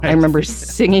I remember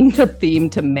singing the theme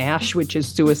to MASH, which is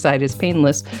Suicide is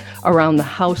Painless, around the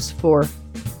house for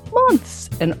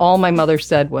months. And all my mother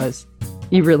said was,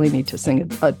 you really need to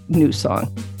sing a new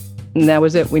song. And that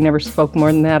was it. We never spoke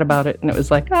more than that about it. And it was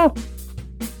like, oh,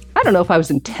 I don't know if I was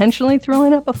intentionally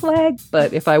throwing up a flag,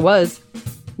 but if I was,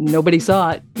 nobody saw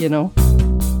it, you know.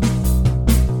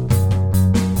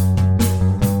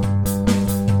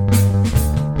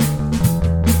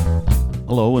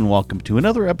 Hello and welcome to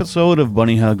another episode of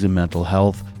Bunny Hugs and Mental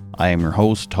Health. I am your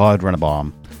host, Todd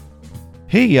Rennebaum.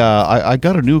 Hey, I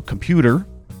got a new computer,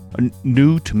 a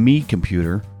new-to-me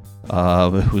computer.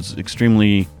 It was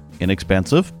extremely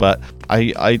inexpensive, but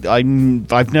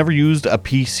I've never used a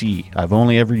PC. I've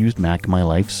only ever used Mac in my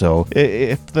life, so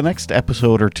if the next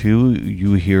episode or two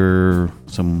you hear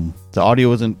the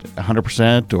audio isn't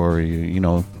 100% or you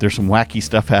know there's some wacky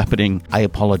stuff happening, I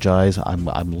apologize. I'm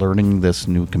learning this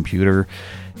new computer.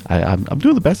 I'm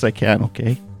doing the best I can,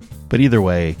 okay? But either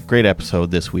way, great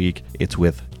episode this week. It's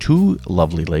with two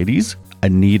lovely ladies,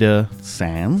 Anita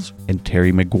Sands and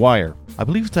Terry McGuire. I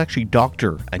believe it's actually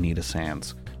Dr. Anita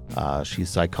Sands. She's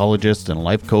a psychologist and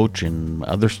life coach and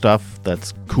other stuff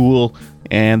that's cool.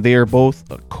 And they are both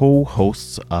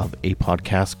co-hosts of a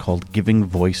podcast called Giving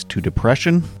Voice to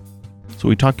Depression. So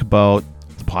we talked about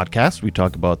the podcast. We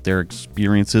talked about their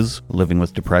experiences living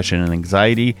with depression and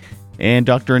anxiety. And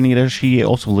Dr. Anita, she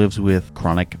also lives with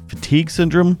chronic fatigue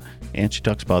syndrome. And she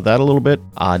talks about that a little bit.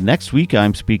 Next week,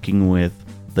 I'm speaking with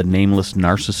the nameless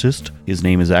narcissist. His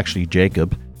name is actually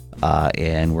Jacob.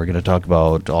 And we're going to talk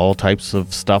about all types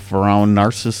of stuff around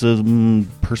narcissism,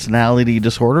 personality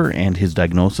disorder, and his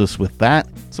diagnosis with that.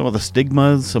 Some of the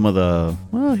stigmas, some of the,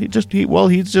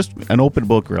 he's just an open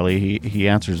book, really. He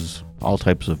answers all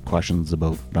types of questions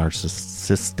about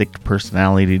narcissistic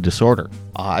personality disorder.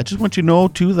 I just want you to know,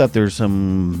 too, that there's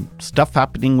some stuff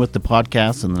happening with the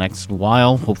podcast in the next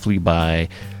while. Hopefully by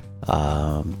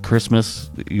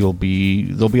Christmas, there'll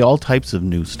be all types of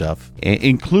new stuff,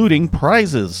 including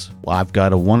prizes. Well, I've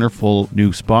got a wonderful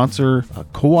new sponsor, a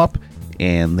Co-op,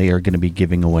 and they are going to be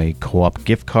giving away Co-op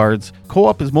gift cards.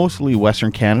 Co-op is mostly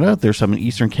Western Canada. There's some in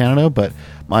Eastern Canada, but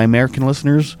my American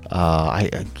listeners,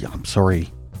 I'm sorry,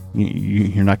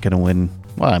 you're not going to win.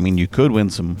 Well, I mean, you could win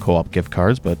some Co-op gift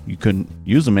cards, but you couldn't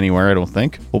use them anywhere, I don't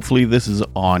think. Hopefully this is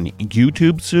on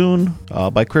YouTube soon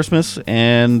by Christmas,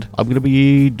 and I'm going to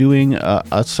be doing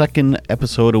a second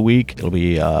episode a week. It'll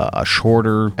be a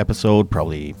shorter episode,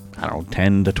 probably,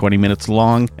 10 to 20 minutes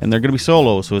long, and they're going to be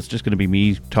solo, so it's just going to be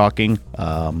me talking.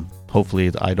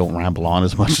 Hopefully I don't ramble on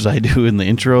as much as I do in the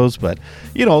intros, but,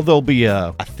 there'll be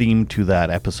a theme to that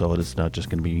episode. It's not just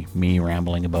going to be me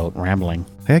rambling about rambling.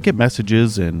 I get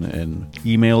messages and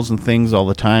emails and things all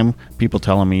the time. People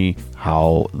telling me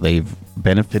how they've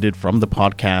benefited from the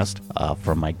podcast,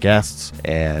 from my guests,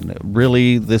 and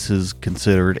really this is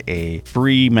considered a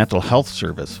free mental health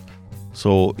service.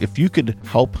 So if you could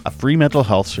help a free mental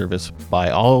health service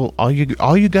by all you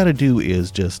got to do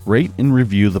is just rate and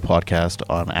review the podcast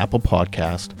on Apple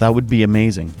Podcast. That would be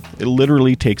amazing. It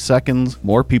literally takes seconds.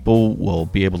 More people will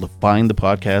be able to find the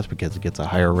podcast because it gets a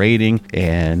higher rating,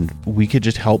 and we could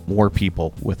just help more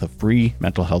people with a free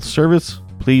mental health service.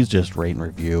 Please just rate and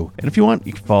review. And if you want,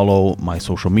 you can follow my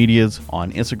social medias.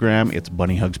 On Instagram, it's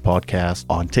Bunny Hugs Podcast.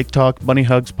 On TikTok, Bunny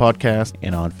Hugs Podcast.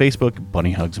 And on Facebook,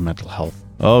 Bunny Hugs Mental Health.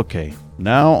 Okay,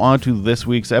 now on to this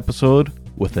week's episode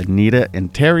with Anita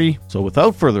and Terry. So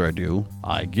without further ado,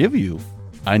 I give you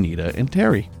Anita and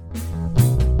Terry.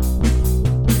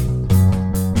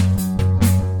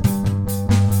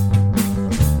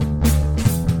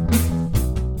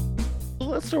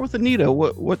 Let's start with Anita.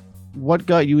 What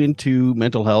got you into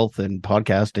mental health and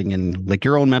podcasting and like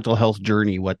your own mental health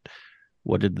journey? What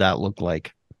did that look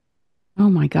like?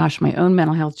 Oh my gosh, my own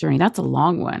mental health journey. That's a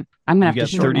long one. I'm going to have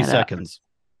to shorten 30 seconds.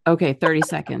 Okay, 30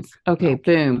 seconds. Okay,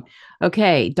 boom.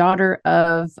 Okay, daughter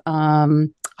of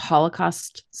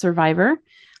Holocaust survivor,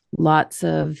 lots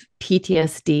of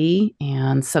PTSD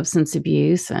and substance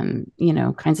abuse and,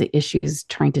 kinds of issues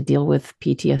trying to deal with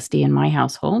PTSD in my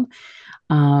household.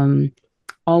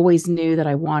 Always knew that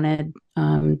I wanted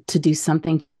to do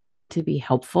something to be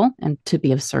helpful and to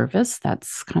be of service.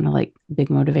 That's kind of like a big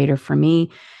motivator for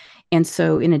me. And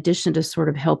so in addition to sort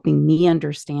of helping me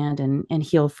understand and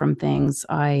heal from things,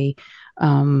 I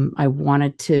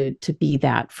wanted to be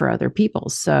that for other people.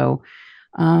 So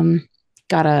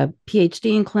got a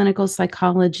PhD in clinical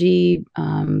psychology,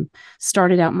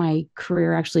 started out my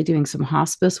career actually doing some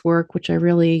hospice work, which I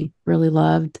really, really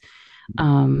loved.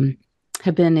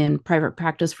 Have been in private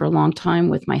practice for a long time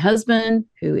with my husband,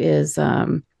 who is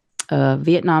a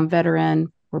Vietnam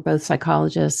veteran. We're both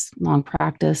psychologists, long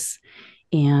practice.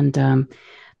 And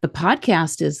The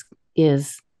podcast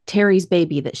is Terry's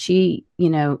baby that she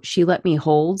let me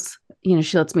hold.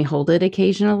 She lets me hold it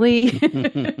occasionally,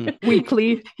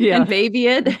 weekly, yeah, and baby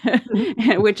it,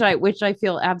 which I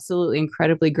feel absolutely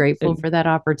incredibly grateful for that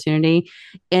opportunity.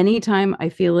 Anytime I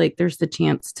feel like there's the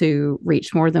chance to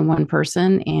reach more than one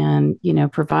person and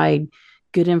provide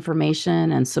good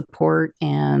information and support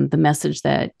and the message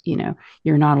that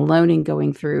you're not alone in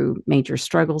going through major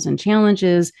struggles and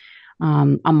challenges,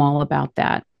 I'm all about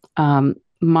that.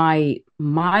 My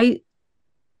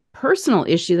personal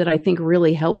issue that I think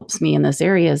really helps me in this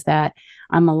area is that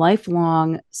I'm a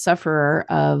lifelong sufferer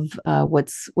of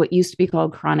what used to be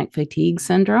called chronic fatigue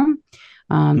syndrome.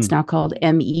 It's now called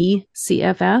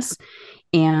ME/CFS,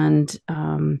 and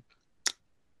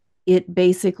it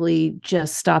basically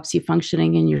just stops you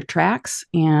functioning in your tracks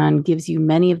and gives you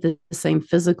many of the same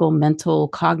physical, mental,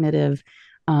 cognitive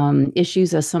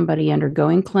issues as somebody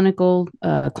undergoing clinical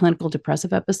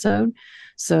depressive episode.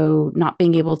 So not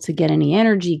being able to get any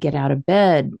energy, get out of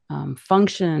bed,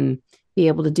 function, be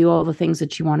able to do all the things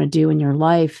that you want to do in your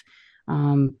life,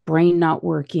 brain not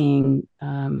working,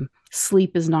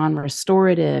 sleep is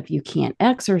non-restorative, you can't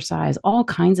exercise, all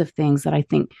kinds of things that I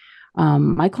think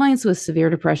my clients with severe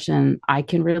depression, I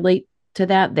can relate to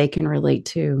that. They can relate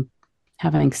to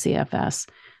having CFS.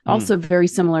 Also very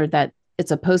similar that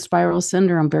it's a post-viral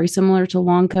syndrome, very similar to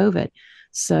long COVID.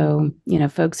 So,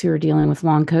 folks who are dealing with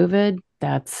long COVID,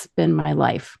 that's been my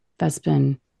life. That's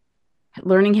been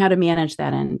learning how to manage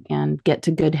that and get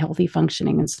to good, healthy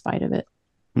functioning in spite of it.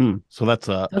 So that's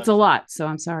a lot. So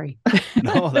I'm sorry.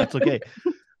 No, that's okay.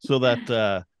 So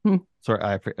that,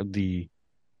 sorry,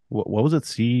 what was it?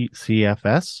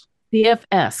 CFS?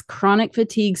 CFS, chronic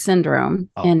fatigue syndrome.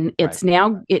 And it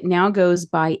now goes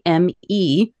by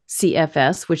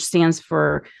ME/CFS, which stands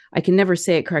for, I can never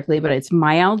say it correctly, but it's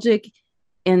myalgic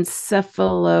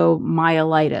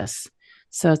encephalomyelitis.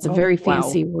 So it's a very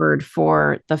fancy word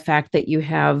for the fact that you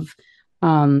have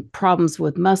problems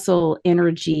with muscle,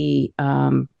 energy,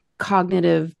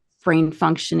 cognitive, brain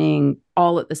functioning,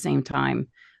 all at the same time.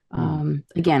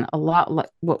 Again, a lot like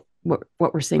what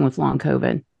we're seeing with long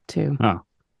COVID too. Oh,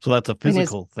 so that's a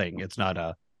physical thing. It's not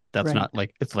not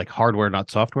like, it's like hardware,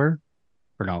 not software,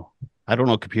 or no? I don't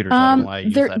know computers. I don't know why I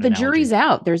use that analogy. The jury's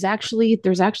out. There's actually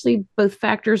both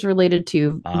factors related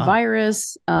to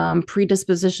virus,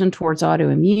 predisposition towards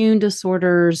autoimmune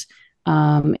disorders,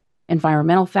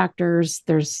 environmental factors.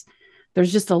 There's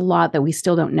just a lot that we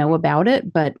still don't know about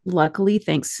it. But luckily,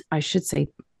 thanks to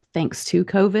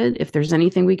COVID, if there's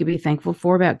anything we could be thankful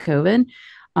for about COVID,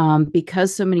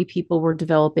 because so many people were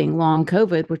developing long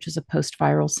COVID, which is a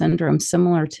post-viral syndrome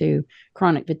similar to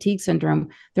chronic fatigue syndrome,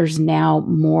 there's now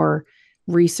more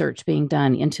research being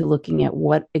done into looking at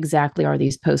what exactly are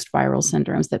these post-viral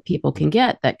syndromes that people can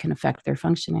get that can affect their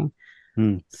functioning.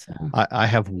 So I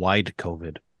have wide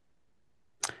COVID.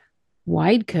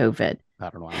 Wide COVID. I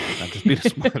don't know. I'm just being a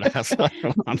smart ass.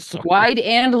 I'm sorry. Wide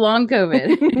and long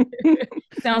COVID.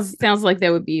 sounds like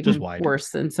that would be even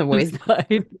worse in some ways.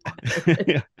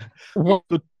 Yeah. Well,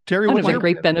 so, Terry, one of the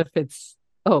great benefits.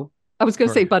 Oh, I was going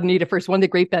to say about Anita first. One of the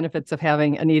great benefits of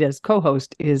having Anita as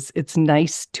co-host is it's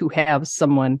nice to have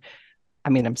someone.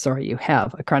 I mean, I'm sorry you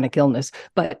have a chronic illness,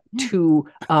 but to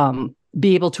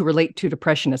be able to relate to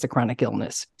depression as a chronic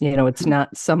illness. It's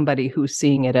not somebody who's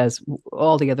seeing it as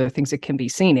all the other things it can be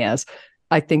seen as.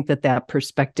 I think that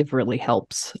perspective really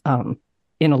helps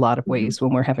in a lot of ways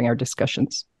when we're having our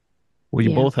discussions. Well,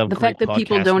 you both have the fact that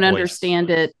people don't understand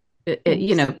it.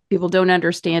 People don't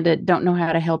understand it, don't know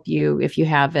how to help you if you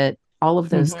have it. All of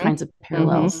those kinds of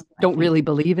parallels. Don't really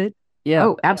believe it. Yeah.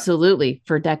 Oh, absolutely.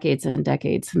 For decades and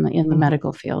decades in the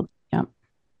medical field. Yeah.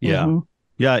 Yeah.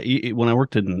 Yeah. When I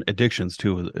worked in addictions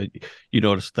too, you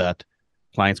noticed that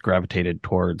clients gravitated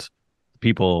towards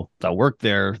people that worked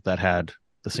there that had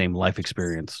the same life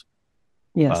experience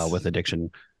with addiction.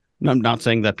 I'm not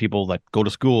saying that people that go to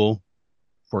school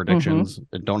for addictions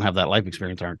and don't have that life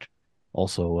experience aren't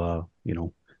also,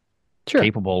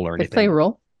 capable or anything. They play a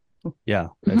role. Yeah.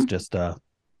 It's just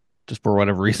for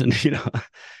whatever reason,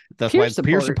 that's why it's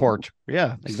peer support.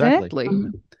 Yeah, exactly.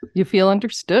 You feel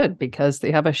understood because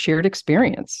they have a shared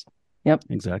experience. Yep.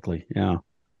 Exactly. Yeah.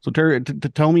 So Terry, to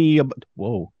tell me about,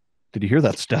 whoa, did you hear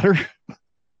that stutter?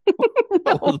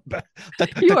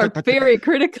 You are very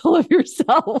critical of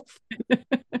yourself.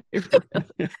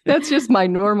 That's just my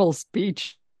normal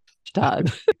speech,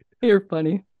 Todd. You're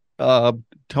funny. Tell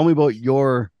me about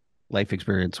your life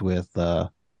experience with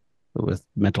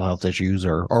mental health issues,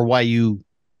 or why you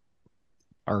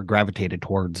are gravitated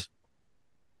towards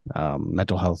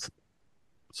mental health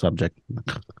subject.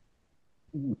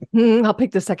 I'll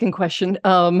pick the second question.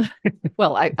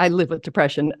 Well, I live with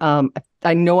depression.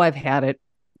 I know I've had it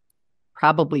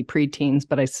probably preteens,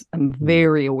 but I'm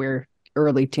very aware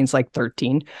early teens, like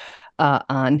 13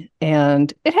 on.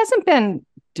 And it hasn't been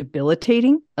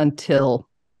debilitating until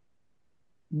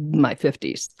my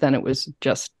 50s. Then it was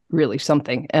just really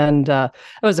something. And it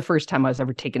was the first time I was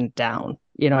ever taken down.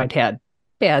 I'd had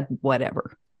bad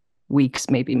whatever weeks,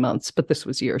 maybe months, but this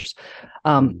was years.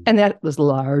 And that was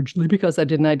largely because I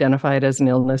didn't identify it as an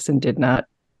illness and did not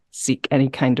seek any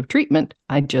kind of treatment.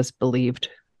 I just believed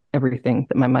everything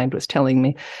that my mind was telling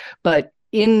me. But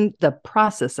in the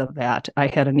process of that, I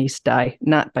had a niece die,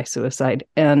 not by suicide.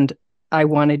 And I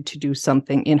wanted to do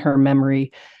something in her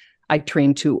memory. I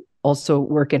trained to also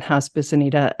work in hospice,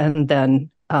 Anita, and then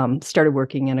started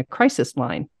working in a crisis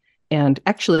line. And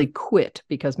actually quit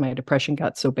because my depression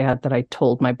got so bad that I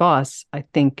told my boss, I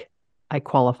think I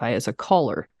qualify as a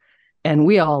caller. And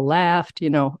we all laughed,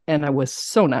 and I was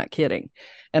so not kidding.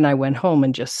 And I went home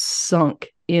and just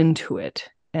sunk into it.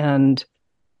 And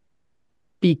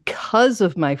because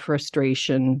of my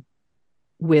frustration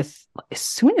as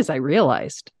soon as I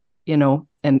realized,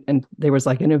 and there was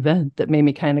like an event that made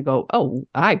me kind of go, oh,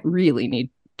 I really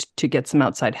need to get some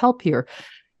outside help here.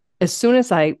 As soon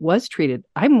as I was treated,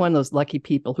 I'm one of those lucky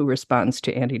people who responds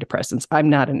to antidepressants. I'm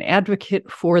not an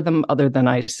advocate for them other than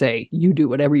I say, you do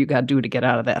whatever you got to do to get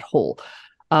out of that hole.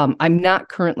 I'm not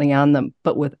currently on them,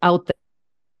 but without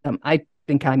them, I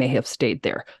think I may have stayed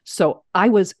there. So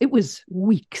it was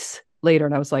weeks later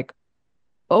and I was like,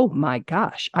 oh my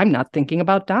gosh, I'm not thinking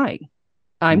about dying.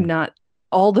 I'm not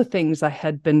all the things I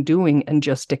had been doing and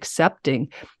just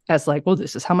accepting as like, well,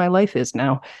 this is how my life is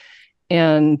now.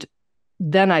 And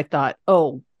then I thought,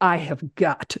 oh, I have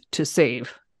got to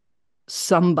save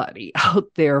somebody out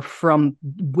there from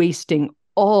wasting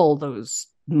all those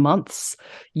months,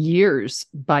 years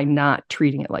by not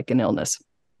treating it like an illness.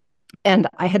 And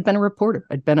I had been a reporter.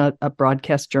 I'd been a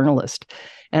broadcast journalist,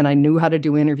 and I knew how to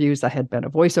do interviews. I had been a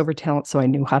voiceover talent, so I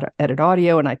knew how to edit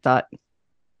audio. And I thought,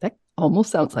 that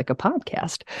almost sounds like a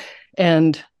podcast.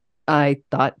 And I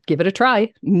thought, give it a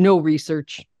try. No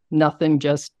research, nothing,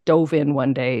 just dove in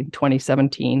one day in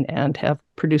 2017 and have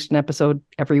produced an episode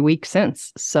every week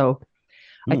since. So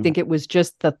I think it was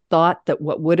just the thought that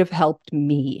what would have helped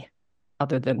me,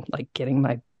 other than like getting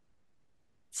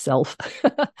myself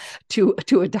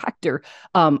to a doctor,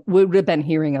 would have been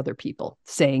hearing other people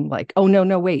saying like, oh,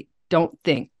 no, wait, don't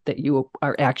think that you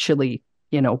are actually,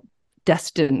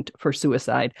 destined for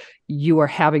suicide. You are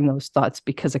having those thoughts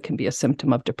because it can be a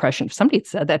symptom of depression. If somebody had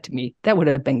said that to me, that would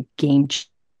have been game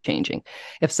changing.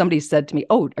 If somebody said to me,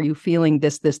 oh, are you feeling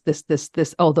this?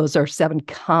 Oh, those are 7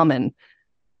 common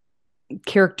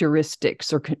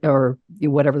characteristics or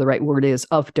whatever the right word is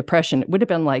of depression. It would have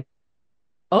been like,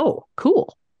 oh,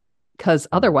 cool. Because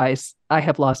otherwise I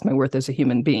have lost my worth as a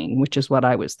human being, which is what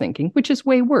I was thinking, which is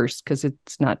way worse because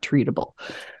it's not treatable.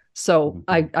 So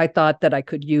I thought that I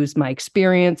could use my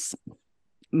experience,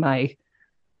 my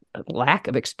lack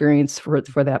of experience for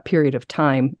that period of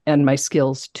time, and my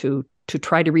skills to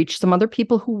try to reach some other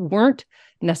people who weren't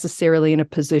necessarily in a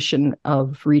position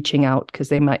of reaching out because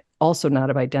they might also not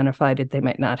have identified it. They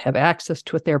might not have access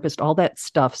to a therapist, all that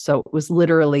stuff. So it was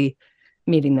literally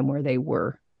meeting them where they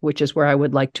were, which is where I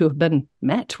would like to have been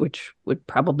met, which would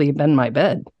probably have been my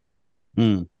bed.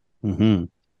 Mm-hmm.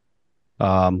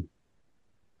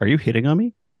 Are you hitting on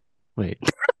me? Wait.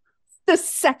 The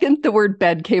second the word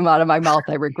bed came out of my mouth,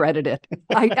 I regretted it.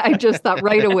 I just thought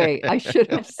right away, I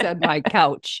should have said my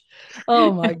couch.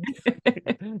 Oh my.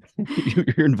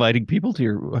 You're inviting people to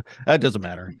your, that doesn't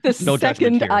matter. The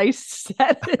second I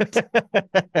said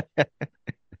it.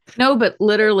 No, but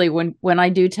literally when I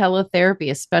do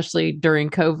teletherapy, especially during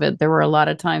COVID, there were a lot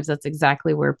of times that's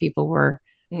exactly where people were,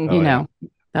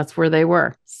 that's where they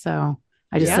were. So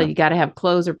I just said, you got to have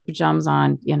clothes or pajamas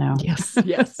on, Yes.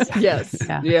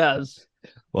 Yes.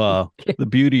 Well, the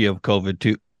beauty of COVID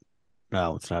too.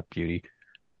 No, it's not beauty.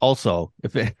 Also,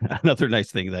 another nice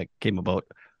thing that came about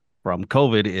from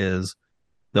COVID is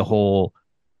the whole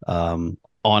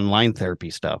online therapy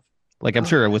stuff. Like I'm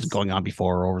sure it was going on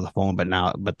before over the phone,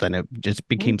 but then it just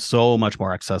became so much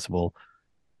more accessible.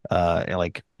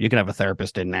 Like you can have a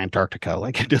therapist in Antarctica.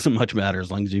 Like it doesn't much matter as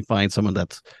long as you find someone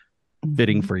that's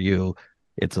fitting for you.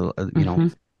 It's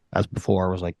as before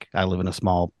it was like I live in a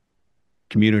small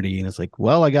community and it's like,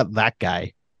 well, I got that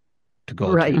guy to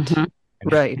go to.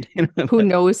 Right. Who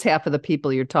knows half of the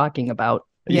people you're talking about?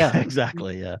 Yeah,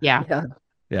 exactly. Yeah.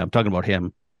 I'm talking about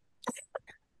him.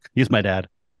 He's my dad.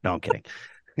 No, I'm kidding.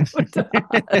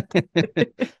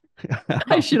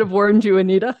 I should have warned you,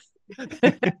 Anita.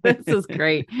 This is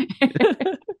great.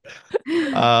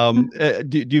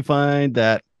 Do you find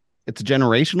that it's a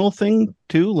generational thing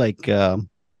too? Like talking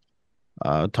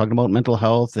about mental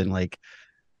health and like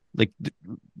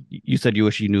you said you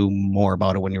wish you knew more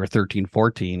about it when you were 13,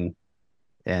 14,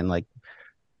 and like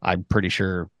I'm pretty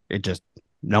sure it just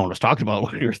no one was talking about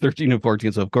it when you were 13 and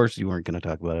 14, so of course you weren't going to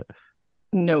talk about it.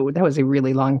 No, that was a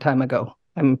really long time ago.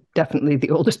 I'm definitely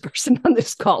the oldest person on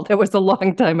this call. That was a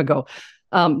long time ago.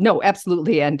 No,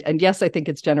 absolutely. And yes, I think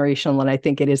it's generational. And I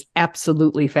think it is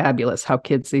absolutely fabulous how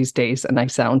kids these days, and I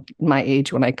sound my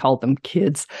age when I call them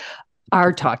kids,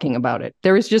 are talking about it.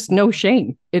 There is just no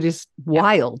shame. It is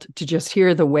wild to just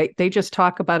hear the way they just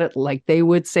talk about it like they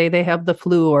would say they have the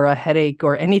flu or a headache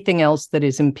or anything else that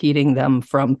is impeding them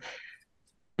from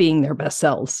being their best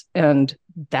selves. And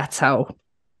that's how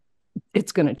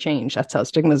it's going to change. That's how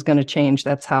stigma is going to change.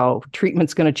 That's how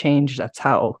treatment's going to change. That's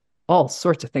how all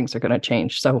sorts of things are going to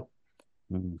change. So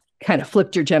kind of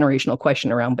flipped your generational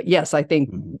question around. But yes, I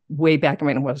think way back, I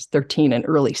mean, I was 13 and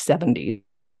early 70s.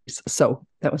 So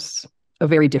that was a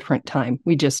very different time.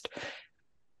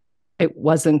 It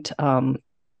wasn't,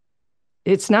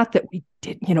 it's not that we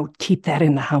did, keep that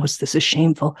in the house. This is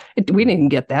shameful. We didn't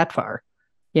get that far.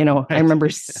 I remember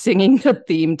singing the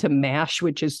theme to MASH,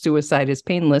 which is Suicide is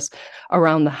Painless,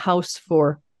 around the house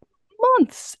for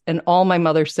months. And all my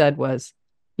mother said was,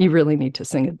 you really need to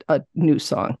sing a new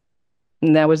song.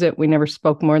 And that was it. We never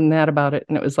spoke more than that about it.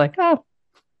 And it was like, oh,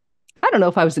 I don't know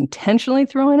if I was intentionally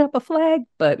throwing up a flag,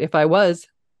 but if I was,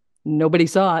 nobody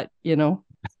saw it,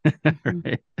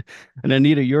 Right. And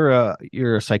Anita, you're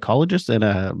a psychologist and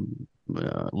a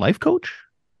life coach?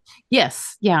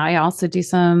 Yes. Yeah. I also do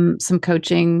some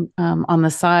coaching on the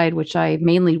side, which I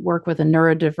mainly work with a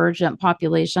neurodivergent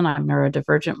population. I'm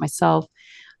neurodivergent myself.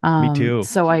 Me too.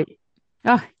 So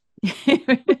oh,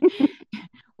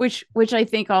 which I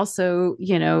think also,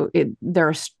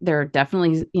 there are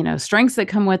definitely, strengths that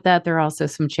come with that. There are also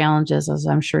some challenges, as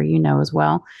I'm sure you know as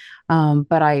well.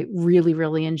 But I really,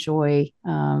 really enjoy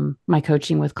my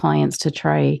coaching with clients to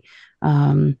try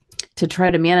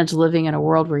to manage living in a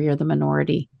world where you're the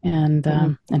minority and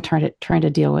trying to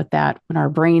deal with that when our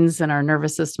brains and our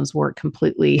nervous systems work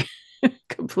completely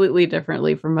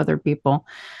differently from other people.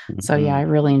 So yeah, I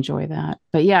really enjoy that.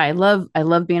 But yeah, I love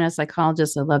being a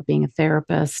psychologist. I love being a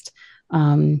therapist.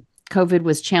 COVID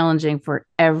was challenging for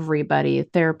everybody.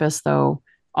 Therapists, though,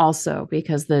 also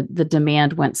because the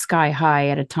demand went sky high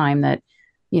at a time that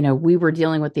we were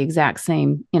dealing with the exact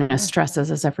same stresses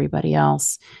as everybody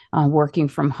else, working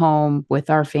from home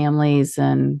with our families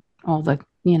and all the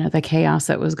the chaos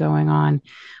that was going on.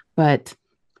 But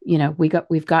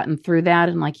we've gotten through that.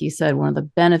 And like you said, one of the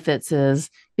benefits is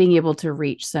being able to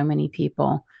reach so many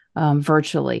people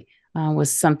virtually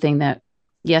was something that,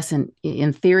 yes,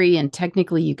 in theory and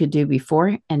technically you could do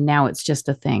before. And now it's just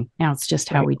a thing. Now it's just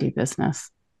how we do business.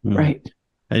 Right.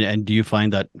 And do you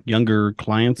find that younger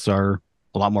clients are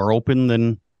a lot more open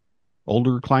than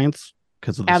older clients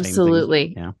because of the Absolutely.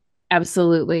 same things? Yeah.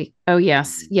 Absolutely. Oh,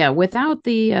 yes. Yeah. Without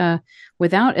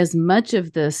as much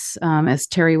of this, as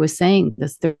Terry was saying,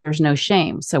 there's no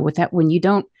shame. So with that, when you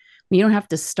don't have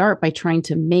to start by trying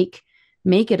to make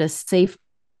it a safe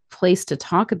place to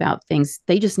talk about things.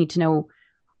 They just need to know,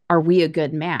 are we a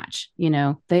good match?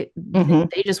 They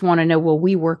just want to know, will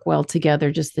we work well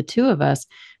together, just the two of us,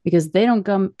 because they don't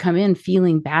come in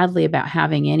feeling badly about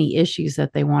having any issues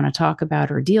that they want to talk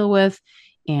about or deal with.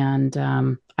 And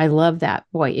I love that.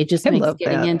 Boy, it just makes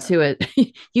getting into it.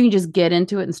 You can just get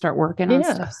into it and start working on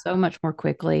stuff so much more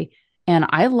quickly. And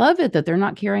I love it that they're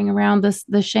not carrying around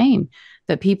the shame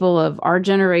that people of our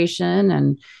generation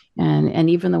and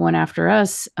even the one after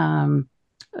us.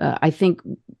 I think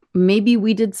maybe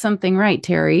we did something right,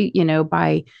 Terry,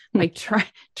 by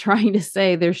trying to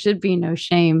say there should be no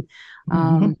shame.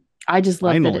 I just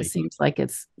love that it seems like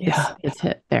it's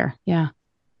hit there. Yeah.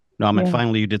 No, I mean,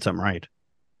 finally you did something right.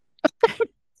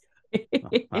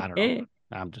 I don't know.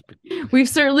 We've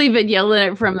certainly been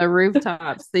yelling it from the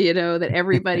rooftops, that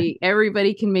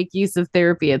everybody can make use of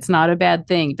therapy. It's not a bad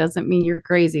thing. It doesn't mean you're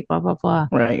crazy, blah, blah, blah.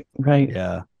 Right.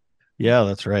 Yeah,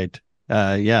 that's right.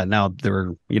 Now there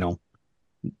are,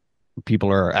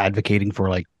 people are advocating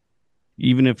for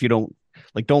even if you don't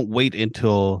wait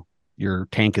until your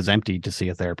tank is empty to see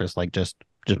a therapist, just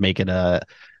make it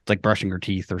it's like brushing your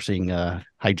teeth or seeing a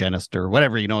hygienist or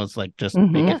whatever, it's like just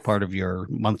make it part of your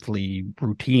monthly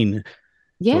routine.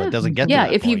 Yeah. So it doesn't get to if that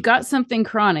point. You've got something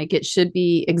chronic, it should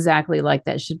be exactly like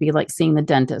that. It should be like seeing the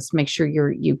dentist. Make sure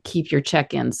you keep your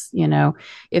check-ins.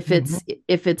 If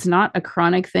it's not a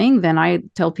chronic thing, then I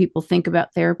tell people, think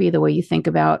about therapy the way you think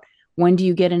about, when do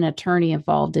you get an attorney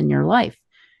involved in your life?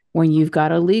 when you've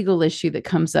got a legal issue that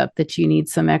comes up that you need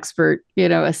some expert,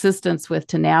 assistance with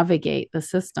to navigate the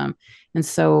system. And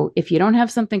so if you don't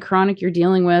have something chronic you're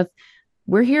dealing with,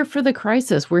 we're here for the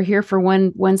crisis. We're here for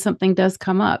when something does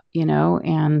come up,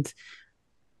 and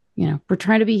we're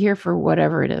trying to be here for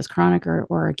whatever it is, chronic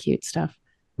or acute stuff.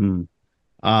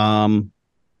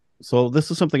 So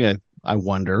this is something I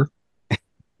wonder,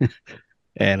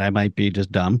 and I might be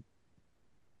just dumb.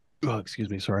 Oh, excuse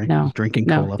me. Sorry. No, drinking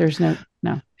no, cola. there's no.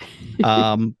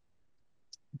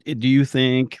 Do you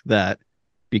think that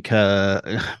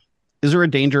because is there a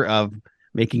danger of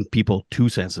making people too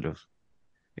sensitive?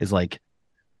 Is like,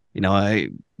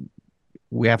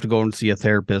 we have to go and see a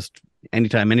therapist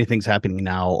anytime anything's happening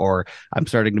now, or I'm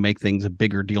starting to make things a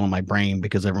bigger deal in my brain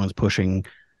because everyone's pushing,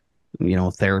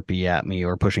 therapy at me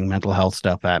or pushing mental health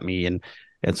stuff at me. And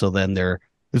so then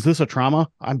is this a trauma?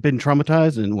 I've been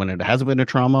traumatized. And when it hasn't been a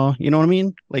trauma, you know what I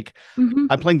mean? Like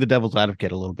I'm playing the devil's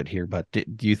advocate a little bit here, but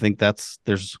do you think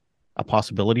there's a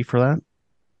possibility for that?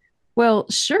 Well,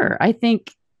 sure. I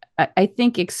think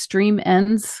extreme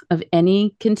ends of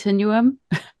any continuum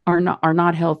are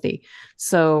not healthy.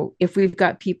 So if we've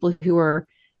got people who are,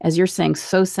 as you're saying,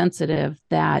 so sensitive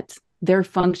that their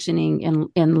functioning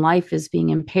in life is being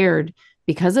impaired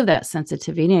because of that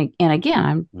sensitivity. And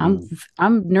again, I'm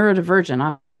neurodivergent.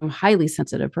 I'm a highly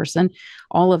sensitive person,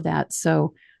 all of that.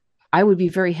 So I would be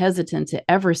very hesitant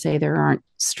to ever say there aren't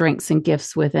strengths and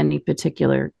gifts with any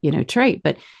particular, trait.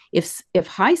 But if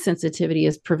high sensitivity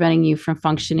is preventing you from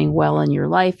functioning well in your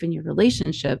life and your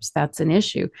relationships, that's an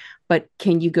issue. But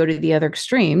can you go to the other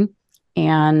extreme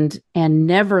and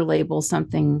never label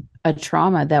something a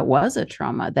trauma that was a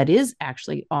trauma that is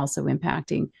actually also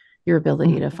impacting your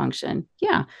ability to function?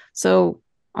 Yeah. So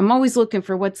I'm always looking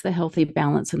for what's the healthy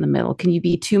balance in the middle. Can you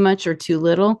be too much or too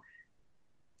little?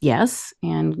 Yes.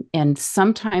 And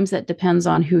sometimes that depends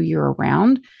on who you're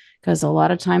around, because a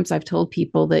lot of times I've told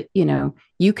people that,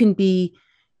 you can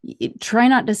try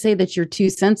not to say that you're too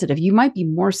sensitive. You might be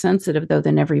more sensitive though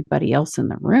than everybody else in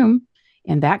the room.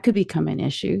 And that could become an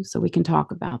issue. So we can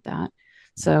talk about that.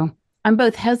 So I'm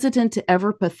both hesitant to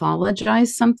ever pathologize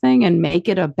something and make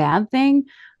it a bad thing.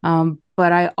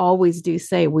 But I always do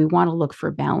say we want to look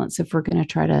for balance if we're going to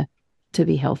try to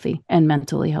be healthy and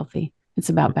mentally healthy. It's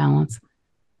about balance.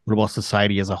 What about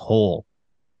society as a whole?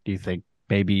 Do you think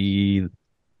maybe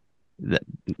that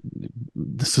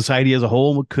the society as a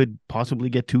whole could possibly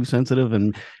get too sensitive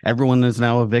and everyone is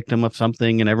now a victim of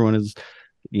something and everyone is,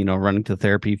 running to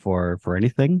therapy for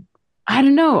anything? I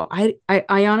don't know.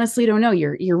 I honestly don't know.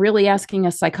 You're really asking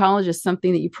a psychologist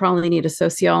something that you probably need a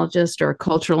sociologist or a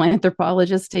cultural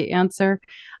anthropologist to answer.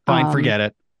 Fine,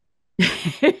 forget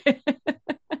it.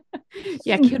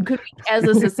 Yeah, could we, as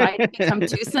a society, become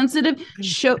too sensitive?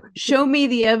 Show me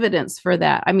the evidence for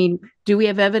that. I mean, do we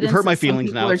have evidence? You've hurt my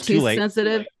feelings now. It's too late.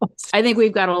 Sensitive. I think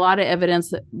we've got a lot of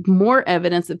evidence, more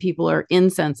evidence that people are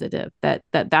insensitive.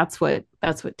 That's what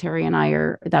Terry and I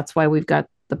are. That's why we've got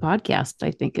the podcast.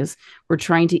 I think is we're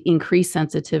trying to increase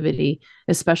sensitivity,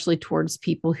 especially towards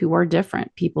people who are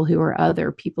different, people who are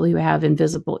other, people who have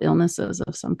invisible illnesses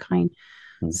of some kind.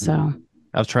 Mm-hmm. So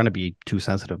I was trying to be too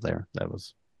sensitive there. That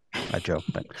was a joke,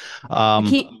 but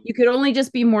you could only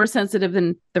just be more sensitive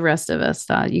than the rest of us.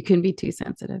 You can be too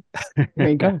sensitive. There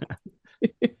you go.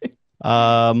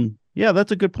 Yeah,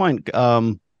 that's a good point.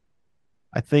 I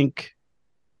think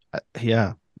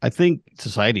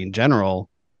society in general,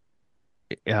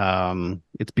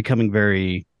 it's becoming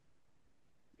very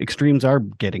extremes are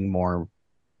getting more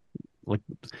like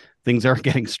things are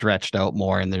getting stretched out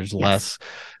more, and there's less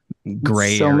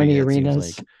gray. So area, many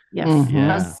arenas. Yes. Mm-hmm.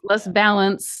 Yeah. Less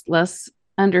balance, less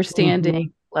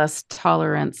understanding, less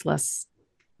tolerance, less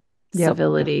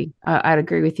civility. I'd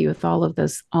agree with you with all of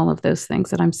those things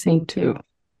that I'm seeing too.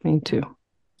 Me too.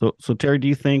 So Terry, do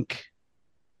you think?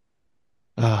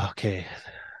 Okay,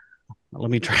 let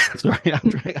me try. Sorry,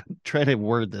 I'm trying to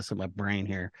word this in my brain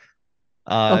here.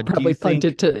 I'll probably punt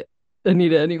it to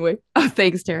Anita anyway. Oh,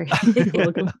 thanks, Terry.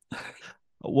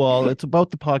 Well, it's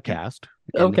about the podcast.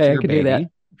 Okay, I can do that.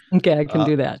 Okay, I can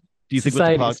do that. Do you think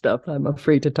society stuff I'm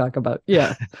afraid to talk about?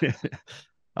 Yeah.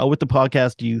 With the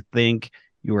podcast, do you think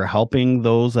you are helping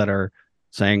those that are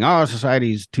saying, "Oh,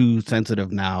 society's too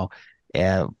sensitive now"?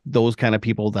 Those kind of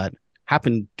people that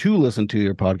happen to listen to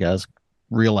your podcast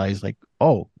realize, like,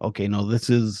 "Oh, okay, no, this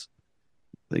is,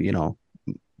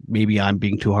 maybe I'm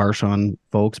being too harsh on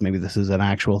folks. Maybe this is an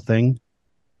actual thing."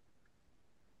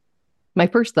 My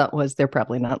first thought was they're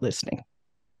probably not listening.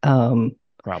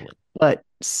 Probably. But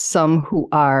some who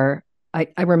are, I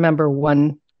remember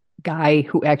one guy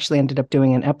who actually ended up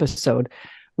doing an episode.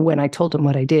 When I told him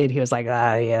what I did, he was like,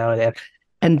 yeah.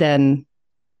 And then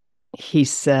he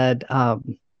said,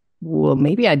 well,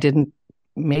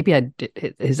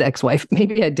 his ex-wife,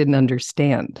 maybe I didn't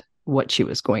understand what she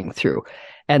was going through.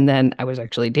 And then I was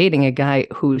actually dating a guy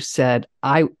who said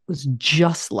I was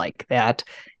just like that.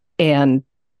 And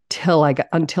until I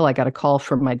got a call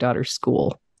from my daughter's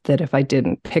school that if I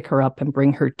didn't pick her up and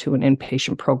bring her to an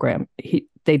inpatient program,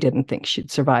 they didn't think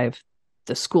she'd survive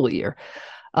the school year.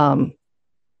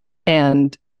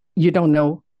 And you don't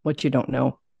know what you don't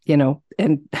know,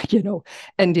 and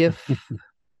if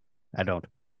I don't.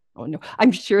 Oh no,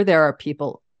 I'm sure there are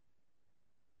people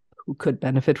who could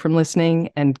benefit from listening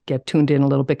and get tuned in a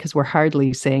little bit, because we're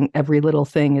hardly saying every little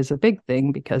thing is a big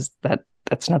thing, because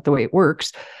that's not the way it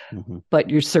works. Mm-hmm. But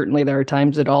there are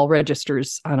times it all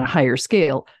registers on a higher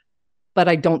scale. But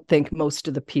I don't think most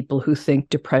of the people who think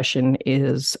depression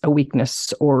is a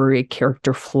weakness or a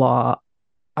character flaw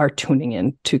are tuning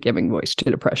in to giving voice to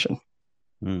depression.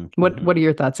 Mm-hmm. What are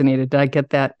your thoughts, Anita? Did I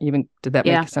get that? Did that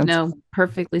make sense? No,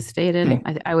 perfectly stated.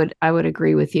 Okay. I would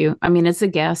agree with you. I mean, it's a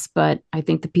guess, but I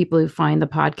think the people who find the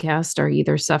podcast are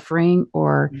either suffering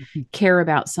or care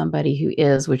about somebody who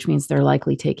is, which means they're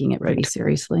likely taking it pretty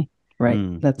seriously. Right.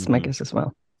 Mm-hmm. That's my guess as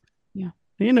well. Yeah.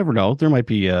 You never know. There might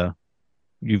be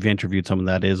you've interviewed someone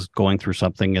that is going through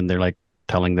something and they're like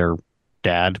telling their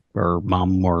dad or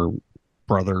mom or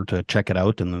brother to check it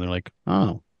out, and then they're like,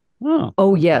 oh,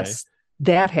 okay. Yes.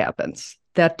 That happens.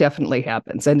 That definitely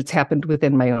happens. And it's happened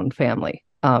within my own family.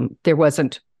 There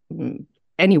wasn't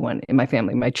anyone in my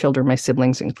family, my children, my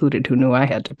siblings included, who knew I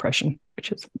had depression,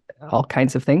 which is all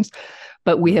kinds of things.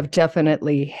 But we have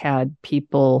definitely had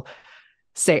people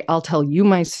say, I'll tell you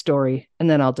my story and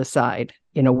then I'll decide,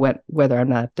 whether or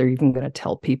not they're even going to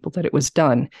tell people that it was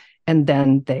done. And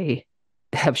then they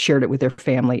have shared it with their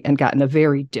family and gotten a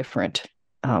very different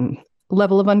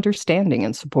level of understanding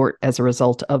and support as a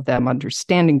result of them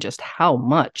understanding just how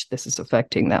much this is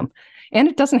affecting them. And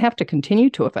it doesn't have to continue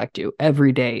to affect you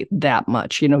every day that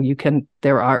much.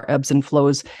 There are ebbs and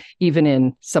flows even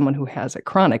in someone who has it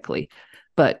chronically.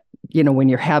 But, when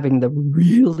you're having the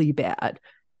really bad,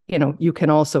 you can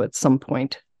also at some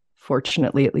point,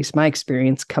 fortunately, at least my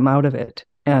experience, come out of it.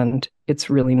 And it's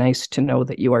really nice to know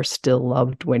that you are still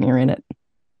loved when you're in it.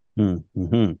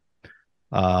 Mm-hmm.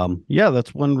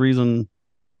 That's one reason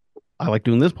I like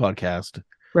doing this podcast.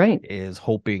 Right. Is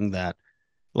hoping that,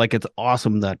 it's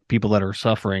awesome that people that are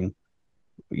suffering,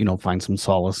 find some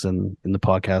solace in the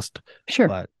podcast. Sure.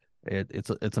 But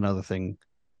it's another thing,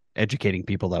 educating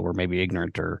people that were maybe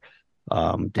ignorant or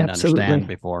didn't understand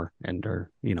before, and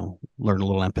learn a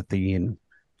little empathy and a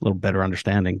little better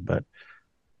understanding. But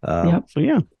I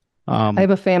have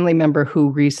a family member who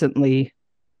recently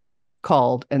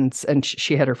called and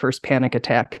she had her first panic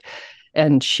attack,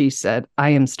 and she said, I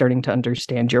am starting to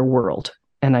understand your world.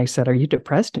 And I said, are you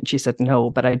depressed? And she said,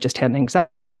 no, but I just had an anxiety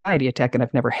attack and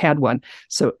I've never had one.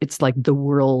 So it's like the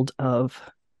world of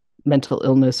mental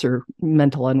illness or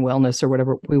mental unwellness or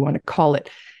whatever we want to call it.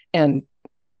 And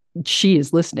she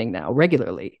is listening now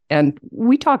regularly. And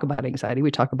we talk about anxiety.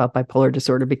 We talk about bipolar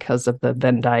disorder because of the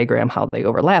Venn diagram, how they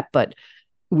overlap, but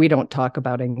we don't talk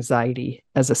about anxiety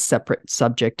as a separate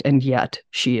subject. And yet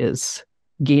she is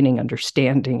gaining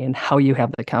understanding in how you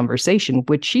have the conversation,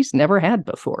 which she's never had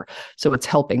before. So it's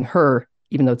helping her,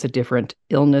 even though it's a different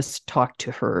illness, talk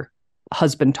to her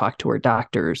husband, talk to her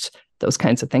doctors, those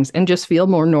kinds of things, and just feel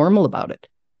more normal about it.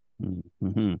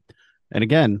 Mm-hmm. And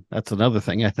again, that's another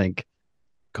thing I think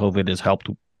COVID has helped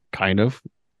kind of.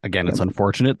 Again, it's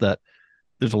unfortunate that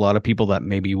there's a lot of people that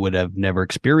maybe would have never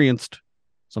experienced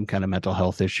some kind of mental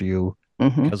health issue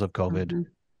because of COVID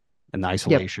and the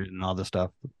isolation and all this stuff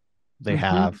they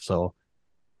have. So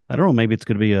I don't know, maybe it's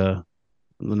going to be the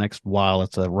next while,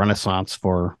 it's a renaissance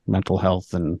for mental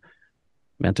health and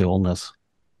mental illness.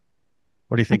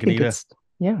 What do you think, Anita?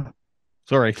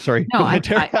 Sorry. No,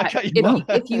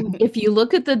 if you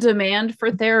look at the demand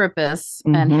for therapists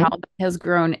and how that has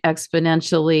grown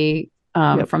exponentially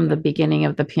from the beginning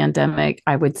of the pandemic,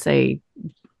 I would say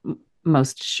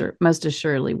most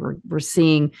assuredly we're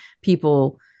seeing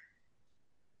people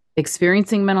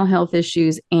experiencing mental health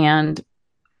issues and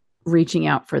reaching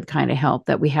out for the kind of help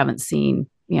that we haven't seen.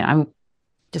 I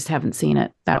just haven't seen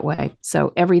it that way.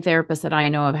 So every therapist that I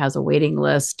know of has a waiting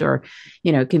list, or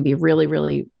it can be really,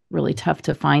 really, really tough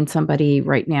to find somebody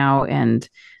right now, and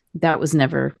that was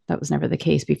never the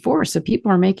case before. So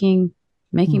people are making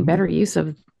better use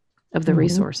of the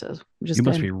resources. You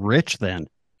must be rich then.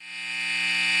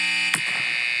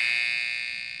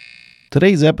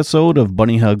 Today's episode of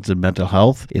Bunny Hugs and Mental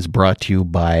Health is brought to you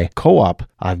by Co-op.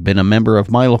 I've been a member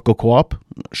of my local co-op,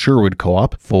 Sherwood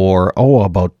Co-op, for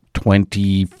about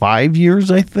 25 years,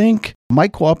 I think. My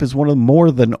Co-op is one of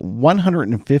more than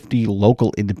 150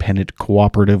 local independent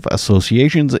cooperative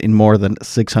associations in more than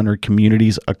 600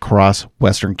 communities across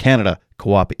Western Canada.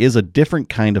 Co-op is a different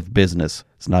kind of business.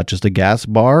 It's not just a gas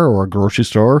bar or a grocery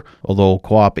store, although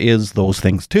co-op is those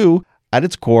things too. At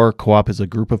its core, co-op is a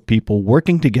group of people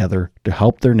working together to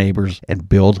help their neighbors and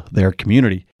build their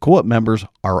community. Co-op members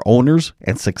are owners,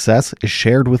 and success is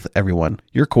shared with everyone.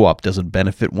 Your co-op doesn't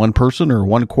benefit one person or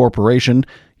one corporation.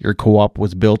 Your co-op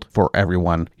was built for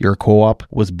everyone. Your co-op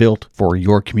was built for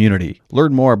your community.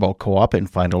 Learn more about co-op and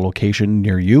find a location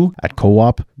near you at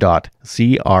coop.crs.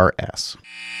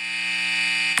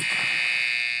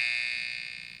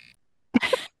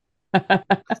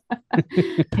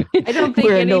 I don't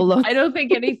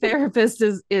think any therapist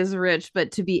is rich,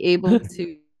 but to be able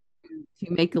to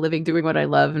make a living doing what I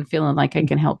love and feeling like I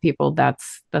can help people,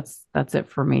 that's it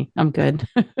for me. I'm good.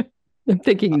 I'm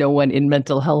thinking no one in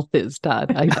mental health is,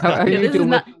 Todd. How are you doing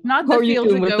not the field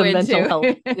to go into. Mental health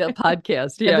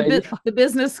podcast? Yeah, the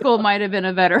business school might have been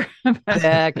a better.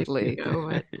 Exactly.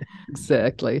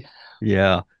 Exactly.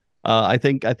 Yeah, I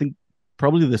think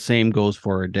probably the same goes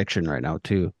for addiction right now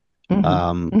too.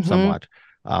 Somewhat.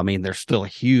 I mean, there's still a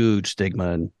huge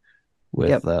stigma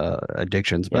with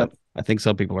addictions, but I think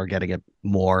some people are getting it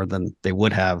more than they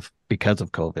would have because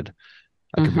of COVID.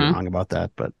 I could be wrong about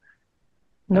that, but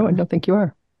no, I don't think you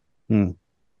are.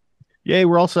 Yay,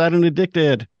 we're all sad and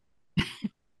addicted.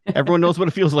 Everyone knows what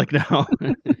it feels like now.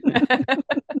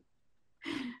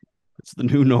 It's the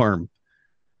new norm.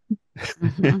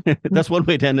 That's one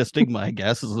way to end a stigma, I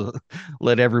guess, is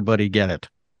let everybody get it.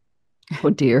 Oh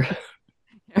dear.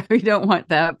 We don't want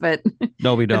that, but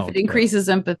no, we don't. It increases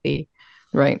empathy.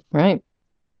 Right.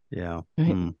 Yeah.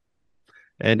 Right.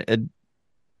 And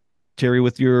Terry,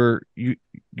 with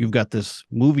you've got this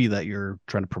movie that you're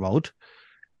trying to promote.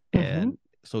 And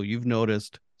so you've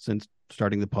noticed since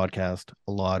starting the podcast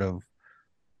a lot of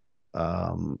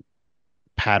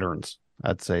patterns,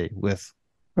 I'd say, with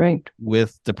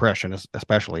depression,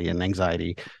 especially, and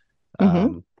anxiety.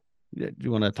 Do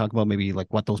you want to talk about maybe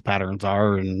like what those patterns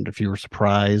are and if you were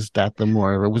surprised at them,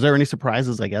 or was there any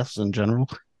surprises, I guess, in general?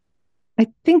 I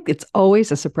think it's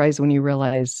always a surprise when you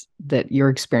realize that your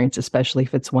experience, especially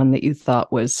if it's one that you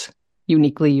thought was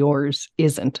uniquely yours,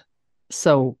 isn't.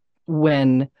 So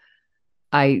when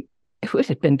I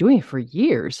had been doing it for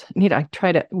years,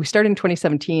 Anita, we started in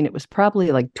 2017. It was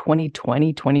probably like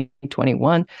 2020,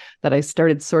 2021 that I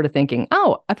started sort of thinking,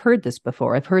 oh, I've heard this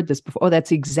before. Oh, that's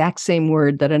the exact same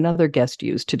word that another guest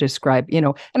used to describe,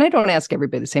 and I don't ask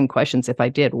everybody the same questions. If I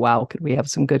did, wow, could we have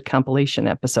some good compilation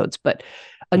episodes? But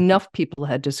enough people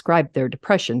had described their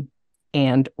depression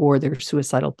or their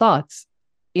suicidal thoughts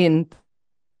in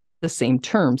the same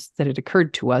terms that it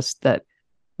occurred to us that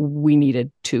we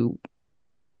needed to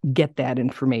get that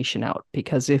information out.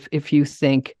 Because if you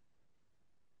think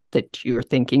that you're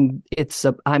thinking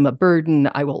I'm a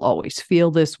burden, I will always feel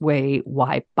this way,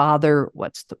 why bother?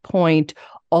 What's the point?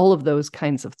 All of those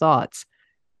kinds of thoughts.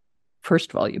 First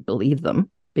of all, you believe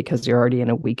them because you're already in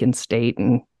a weakened state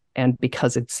and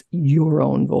because it's your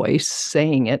own voice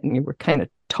saying it, and we're kind of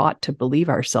taught to believe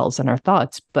ourselves and our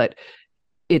thoughts, but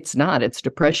it's not, it's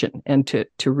depression. And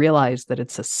to realize that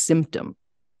it's a symptom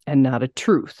and not a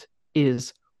truth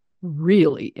is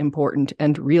really important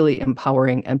and really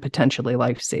empowering and potentially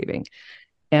life-saving.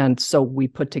 And so we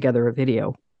put together a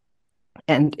video,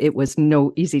 and it was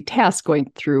no easy task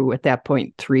going through at that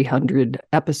point 300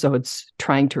 episodes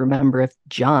trying to remember if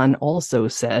John also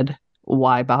said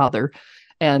why bother,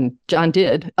 and John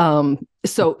did.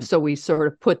 So we sort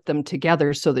of put them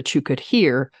together so that you could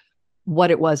hear what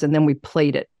it was, and then we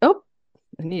played it. Oh,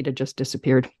 Anita just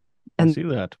disappeared. And I see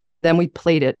that. Then we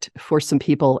played it for some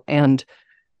people and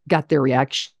got their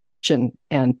reaction,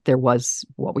 and there was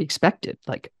what we expected,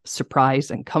 like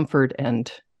surprise and comfort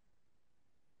and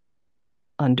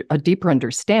a deeper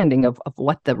understanding of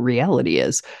what the reality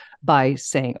is by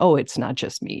saying, oh, it's not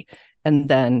just me. And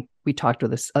then we talked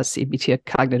with a CBT, a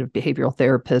cognitive behavioral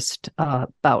therapist,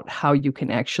 about how you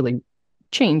can actually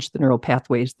change the neural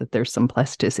pathways, that there's some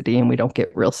plasticity, and we don't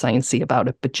get real sciencey about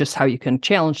it, but just how you can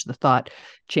challenge the thought,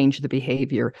 change the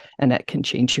behavior, and that can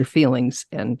change your feelings.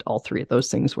 And all three of those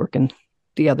things work in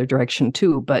the other direction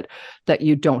too, but that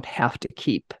you don't have to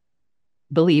keep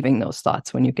believing those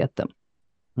thoughts when you get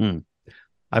them.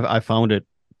 I found it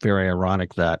very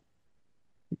ironic that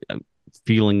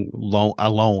feeling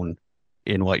alone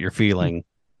in what you're feeling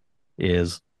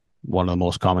is one of the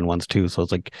most common ones too. So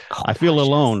it's like, I feel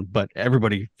alone, but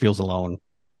everybody feels alone.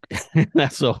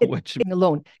 That's so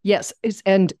alone. Yes.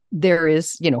 And there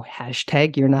is,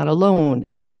 hashtag you're not alone.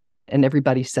 And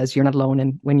everybody says you're not alone.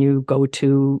 And when you go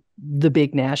to the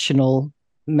big national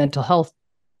mental health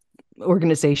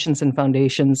organizations and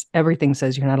foundations, everything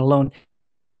says you're not alone.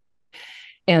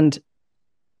 And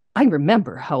I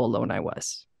remember how alone I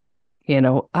was.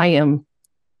 I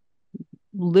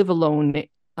live alone.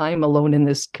 I'm alone in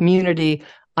this community.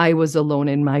 I was alone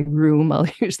in my room. I'll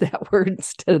use that word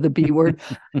instead of the B word.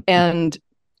 And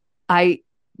I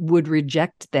would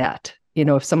reject that.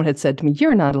 If someone had said to me,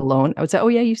 "You're not alone," I would say, "Oh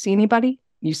yeah, you see anybody?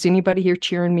 You see anybody here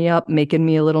cheering me up, making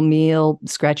me a little meal,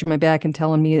 scratching my back and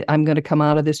telling me I'm going to come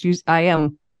out of this? I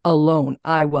am alone.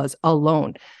 I was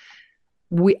alone."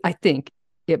 I think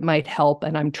it might help,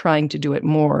 and I'm trying to do it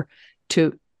more,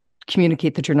 to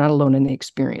communicate that you're not alone in the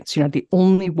experience. You're not the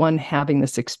only one having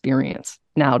this experience.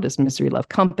 Now, does misery love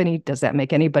company? Does that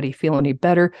make anybody feel any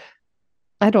better?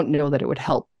 I don't know that it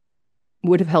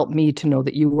would have helped me to know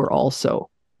that you were also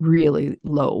really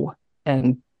low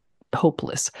and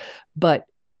hopeless. But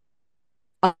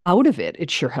out of it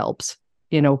sure helps,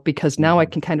 because now I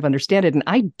can kind of understand it. And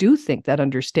I do think that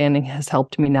understanding has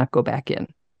helped me not go back in.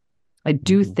 I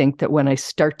do think that when I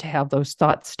start to have those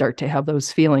thoughts, start to have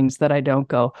those feelings, that I don't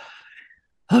go,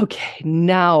 "Okay,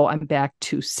 now I'm back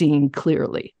to seeing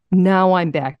clearly. Now I'm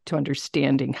back to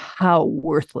understanding how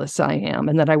worthless I am,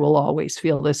 and that I will always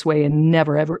feel this way and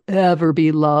never, ever, ever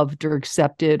be loved or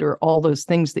accepted," or all those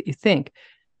things that you think.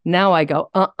 Now I go,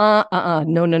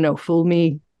 no, fool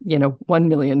me,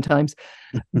 1,000,000 times.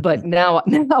 But now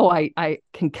I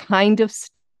can kind of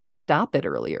stop it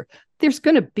earlier. There's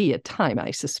going to be a time, I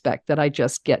suspect, that I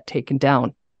just get taken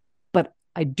down. But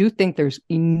I do think there's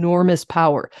enormous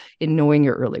power in knowing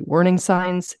your early warning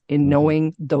signs, in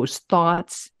knowing those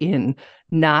thoughts, in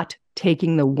not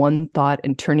taking the one thought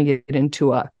and turning it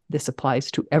into this applies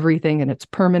to everything and it's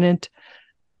permanent.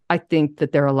 I think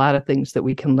that there are a lot of things that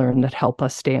we can learn that help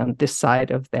us stay on this side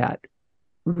of that.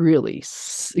 Really,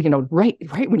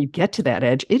 right when you get to that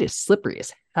edge, it is slippery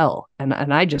as hell. And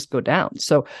I just go down.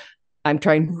 So I'm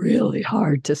trying really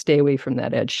hard to stay away from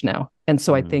that edge now. And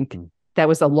so I think that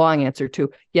was a long answer to,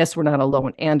 yes, we're not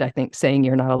alone. And I think saying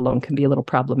you're not alone can be a little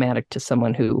problematic to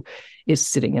someone who is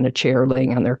sitting in a chair,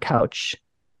 laying on their couch,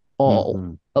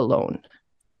 all alone.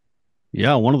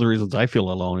 Yeah, one of the reasons I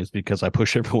feel alone is because I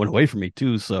push everyone away from me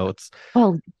too. So it's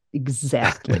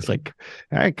exactly. It's like,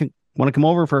 "I want to come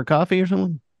over for a coffee or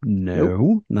something?"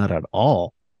 No, not at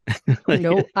all.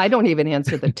 No, I don't even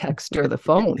answer the text or the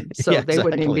phone. So they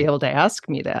wouldn't even be able to ask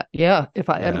me that. Yeah. If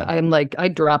I'm like, I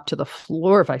drop to the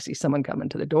floor if I see someone coming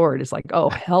to the door. It is like, "Oh,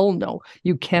 hell no.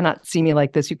 You cannot see me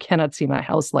like this. You cannot see my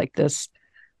house like this."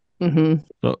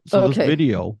 So this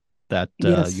video that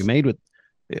you made with,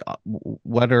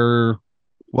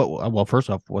 well, first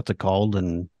off, what's it called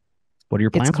and what are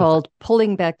your plans? It's called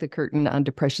Pulling Back the Curtain on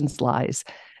Depression's Lies.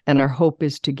 And our hope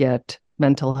is to get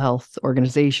mental health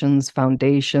organizations,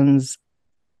 foundations.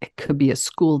 It could be a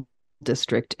school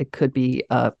district. It could be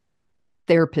a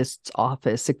therapist's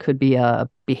office. It could be a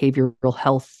behavioral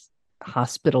health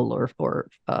hospital or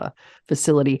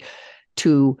facility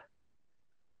to,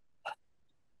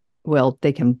 well,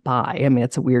 they can buy. I mean,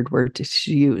 it's a weird word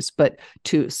to use, but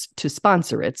to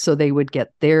sponsor it. So they would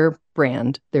get their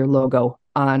brand, their logo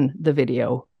on the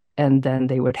video, and then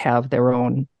they would have their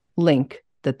own link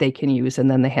that they can use, and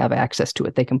then they have access to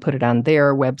it. They can put it on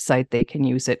their website. They can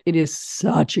use it. It is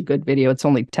such a good video. It's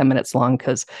only 10 minutes long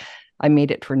because I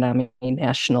made it for NAMI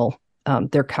National,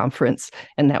 their conference,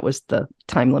 and that was the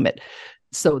time limit.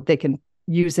 So they can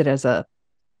use it as a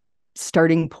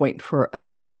starting point for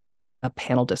a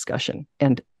panel discussion.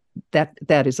 And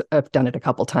that is, I've done it a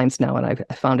couple times now, and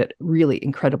I found it really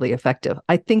incredibly effective.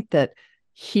 I think that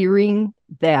hearing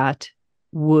that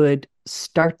would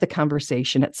start the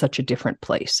conversation at such a different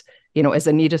place. As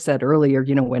Anita said earlier,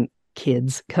 when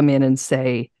kids come in and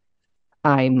say,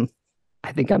 I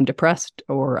think I'm depressed,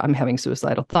 or I'm having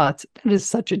suicidal thoughts, that is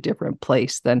such a different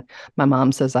place than my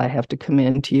mom says I have to come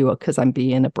in to you because I'm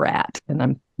being a brat and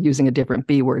I'm using a different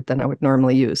B word than I would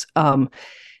normally use.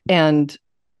 And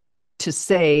to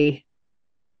say,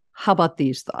 "How about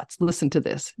these thoughts? Listen to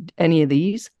this. Any of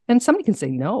these?" And somebody can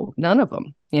say, "No, none of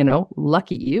them,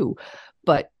 lucky you."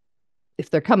 But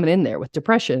if they're coming in there with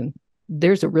depression,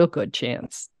 there's a real good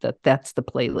chance that that's the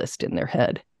playlist in their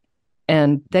head.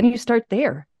 And then you start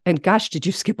there. And gosh, did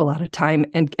you skip a lot of time?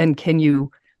 And can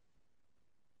you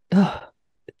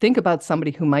think about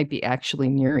somebody who might be actually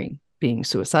nearing being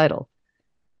suicidal?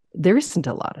 There isn't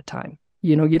a lot of time.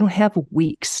 You don't have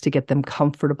weeks to get them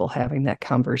comfortable having that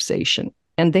conversation.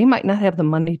 And they might not have the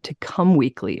money to come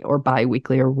weekly or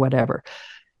bi-weekly or whatever.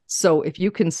 So if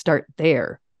you can start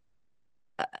there,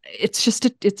 it's just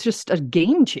a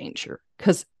game changer,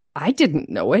 because I didn't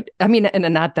know it. I mean,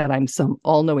 and not that I'm some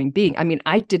all-knowing being. I mean,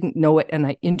 I didn't know it. And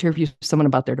I interviewed someone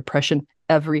about their depression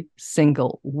every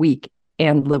single week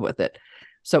and live with it.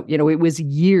 So, it was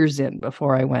years in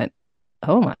before I went,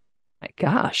 oh my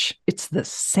gosh, it's the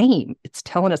same. It's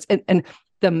telling us. And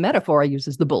the metaphor I use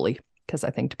is the bully, because I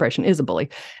think depression is a bully.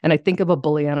 And I think of a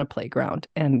bully on a playground.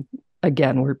 And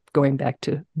again, we're going back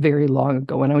to very long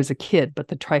ago when I was a kid, but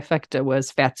the trifecta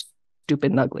was fat,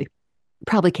 stupid, and ugly.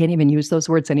 Probably can't even use those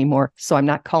words anymore. So I'm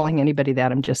not calling anybody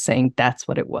that. I'm just saying that's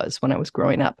what it was when I was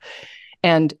growing up.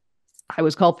 And I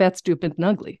was called fat, stupid, and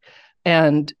ugly.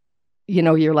 And,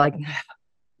 you're like,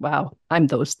 wow, I'm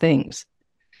those things.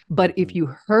 But if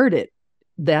you heard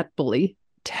that bully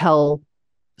tell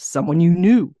someone you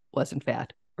knew wasn't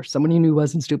fat, or someone you knew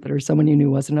wasn't stupid, or someone you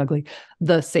knew wasn't ugly,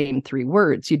 the same 3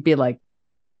 words, you'd be like,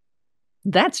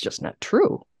 that's just not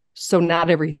true. So not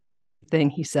everything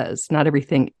he says, not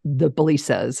everything the bully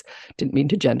says, didn't mean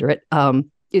to gender it,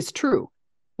 is true.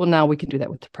 Well, now we can do that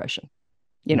with depression.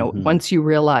 Once you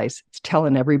realize it's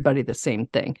telling everybody the same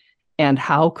thing. And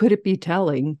how could it be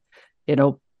telling,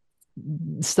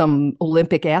 some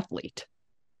Olympic athlete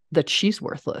that she's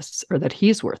worthless, or that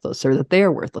he's worthless, or that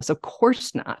they're worthless? Of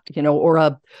course not, or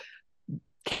a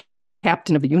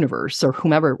captain of the universe, or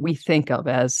whomever we think of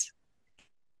as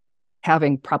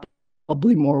having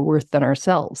probably more worth than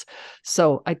ourselves.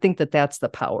 So I think that that's the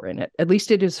power in it. At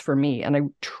least it is for me. And I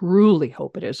truly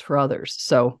hope it is for others.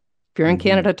 So if you're in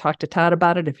Canada, talk to Todd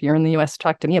about it. If you're in the US,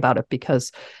 talk to me about it,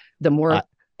 because the more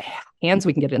hands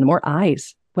we can get in, the more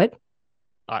eyes. What?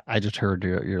 I just heard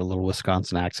your little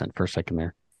Wisconsin accent for a second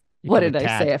there. What did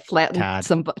I say? I flattened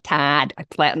some Todd. I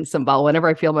flattened some vowel whenever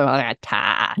I feel my mouth.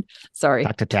 Todd. Sorry.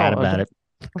 Talk to Todd about it.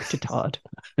 Talk to Todd.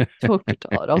 Talk to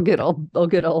Todd. I'll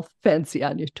get all fancy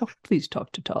on you. Please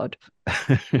talk to Todd.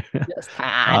 Yes,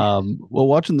 Todd. Well,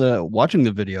 watching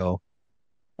the video,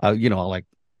 like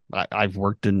I've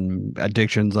worked in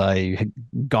addictions. I had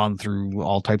gone through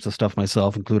all types of stuff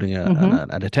myself, including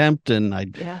an attempt, and I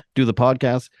do the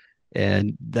podcast.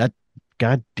 And that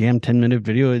goddamn 10-minute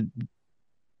video, it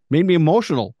made me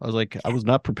emotional. I was like, I was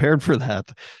not prepared for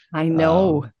that. I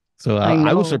know. So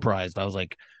I was surprised. I was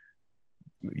like,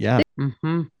 yeah.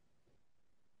 Mm-hmm.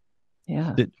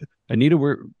 Yeah.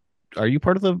 Anita, are you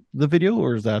part of the video,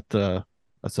 or is that a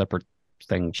separate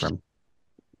thing from?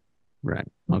 Right.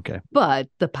 Okay. But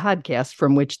the podcast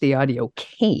from which the audio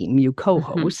came, you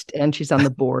co-host, and she's on the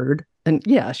board. And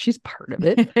yeah, she's part of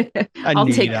it. I'll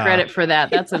take credit for that.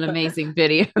 That's an amazing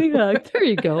video. Yeah, there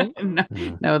you go.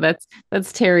 No, that's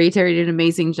Terry. Terry did an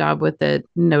amazing job with it,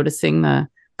 noticing the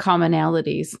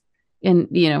commonalities. And,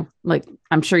 like,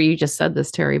 I'm sure you just said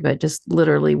this, Terry, but just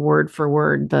literally word for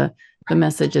word, the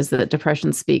messages that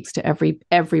depression speaks to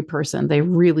every person. They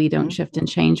really don't shift and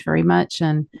change very much.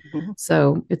 And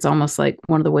so it's almost like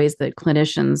one of the ways that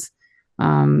clinicians,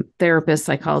 therapists,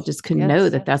 psychologists can know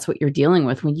that that's what you're dealing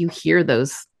with when you hear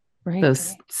those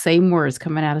same words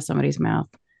coming out of somebody's mouth.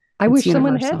 I wish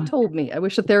someone had told me. I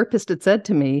wish a therapist had said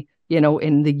to me,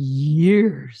 in the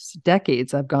years,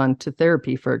 decades I've gone to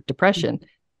therapy for depression,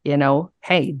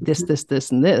 hey,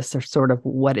 this, and this are sort of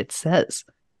what it says.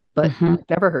 But I've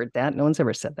never heard that. No one's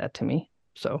ever said that to me.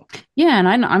 So, yeah.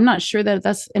 And I'm not sure that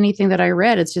that's anything that I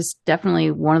read. It's just definitely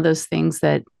one of those things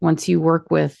that once you work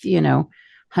with,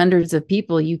 hundreds of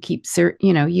people, you keep,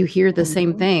 you hear the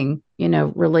same thing,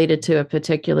 related to a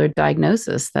particular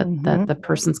diagnosis that the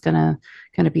person's going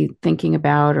to be thinking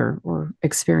about or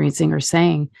experiencing or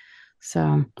saying.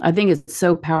 So I think it's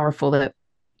so powerful that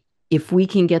if we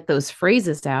can get those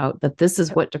phrases out, that this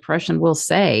is what depression will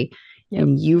say.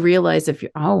 And you realize if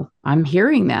I'm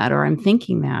hearing that, or I'm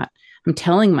thinking that, I'm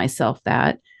telling myself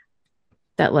that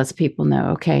lets people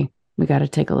know, okay, we got to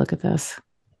take a look at this.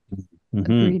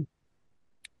 Agreed.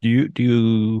 Do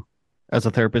you, as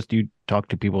a therapist, do you talk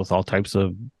to people with all types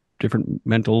of different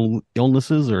mental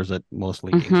illnesses, or is it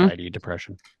mostly anxiety,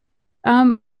 depression?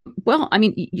 Well, I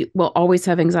mean, you will always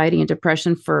have anxiety and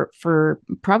depression for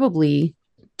probably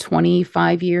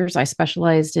 25 years. I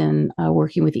specialized in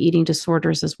working with eating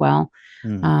disorders as well.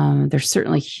 There's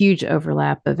certainly huge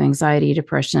overlap of anxiety,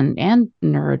 depression, and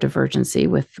neurodivergency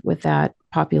with that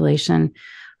population.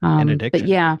 And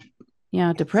addiction.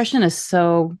 But depression is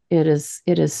so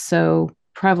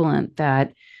prevalent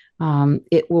that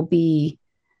it will be,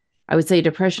 I would say,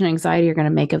 depression and anxiety are going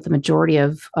to make up the majority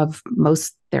of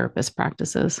most therapist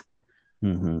practices.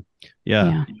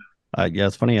 Yeah.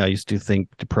 It's funny. I used to think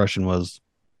depression was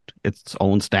its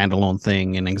own standalone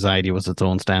thing and anxiety was its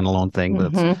own standalone thing.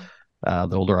 But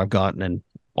the older I've gotten, and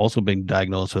also being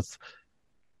diagnosed with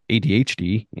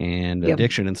ADHD and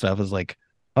addiction and stuff, is like,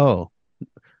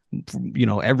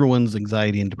 everyone's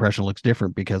anxiety and depression looks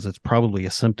different because it's probably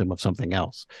a symptom of something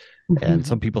else. And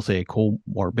some people say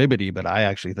comorbidity, but I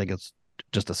actually think it's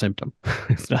just a symptom.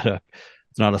 It's not a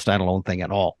standalone thing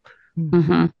at all.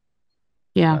 Mm-hmm.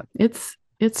 Yeah, it's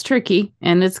tricky,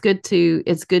 and it's good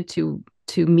to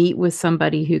meet with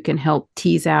somebody who can help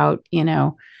tease out,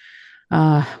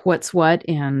 what's what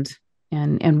and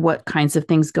what kinds of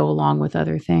things go along with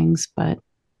other things. But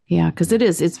yeah, because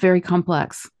it's very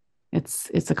complex.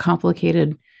 It's a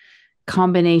complicated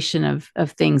combination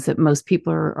of things that most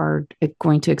people are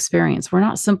going to experience. We're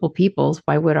not simple people.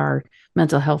 Why would our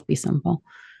mental health be simple?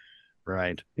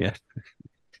 Right. Yeah.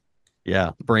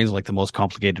 Yeah. Brain's like the most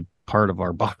complicated part of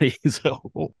our body.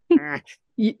 So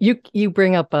you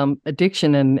bring up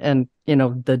addiction and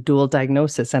the dual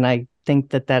diagnosis, and I think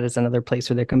that is another place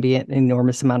where there can be an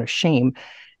enormous amount of shame.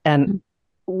 And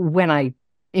when I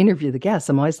interview the guests,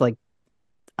 I'm always like,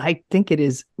 I think it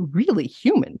is really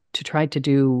human to try to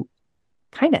do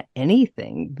kind of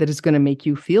anything that is going to make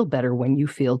you feel better when you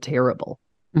feel terrible.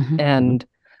 Mm-hmm. And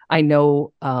I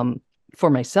know for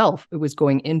myself, it was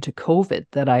going into COVID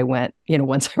that I went,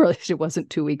 once I realized it wasn't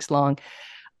 2 weeks long,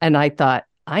 and I thought,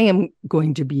 I am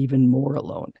going to be even more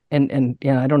alone. And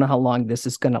I don't know how long this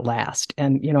is going to last.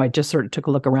 And, I just sort of took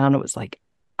a look around. It was like,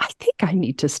 I think I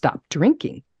need to stop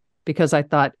drinking, because I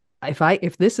thought,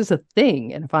 if this is a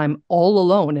thing, and if I'm all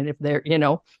alone, and if there,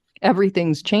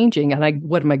 everything's changing, and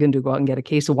what am I going to do? Go out and get a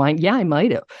case of wine? Yeah, I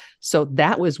might have. So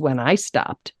that was when I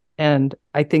stopped. And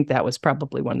I think that was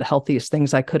probably one of the healthiest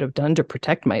things I could have done to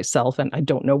protect myself. And I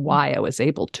don't know why I was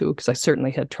able to, because I certainly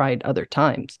had tried other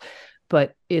times.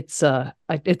 But it's a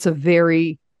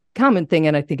very common thing,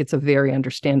 and I think it's a very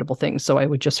understandable thing. So I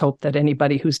would just hope that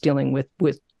anybody who's dealing with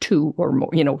two or more,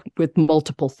 with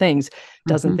multiple things,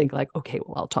 doesn't think like, okay,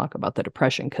 well, I'll talk about the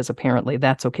depression, because apparently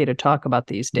that's okay to talk about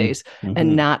these days,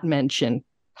 and not mention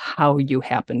how you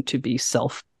happen to be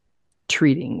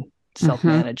self-treating,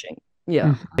 self-managing.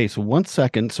 Yeah. Okay, so 1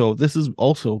 second. So this is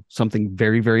also something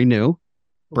very, very new,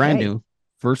 brand new.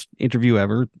 First interview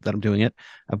ever that I'm doing it.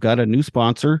 I've got a new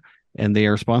sponsor, and they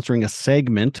are sponsoring a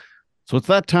segment. So it's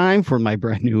that time for my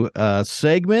brand new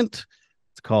segment.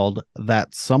 It's called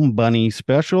That Somebody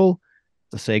Special.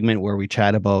 It's a segment where we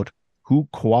chat about who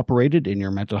cooperated in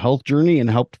your mental health journey and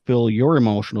helped fill your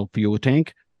emotional fuel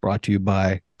tank, brought to you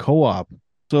by Co-op.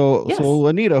 So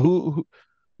Anita, who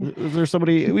is there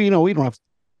somebody, we don't have,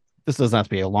 this doesn't have to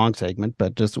be a long segment,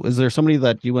 but just, is there somebody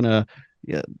that you want to,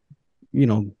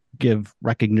 give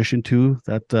recognition to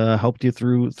that helped you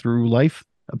through life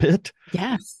a bit?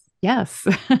 Yes.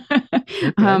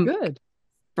 Good.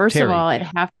 First Terry. of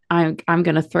all, I'm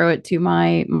going to throw it to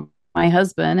my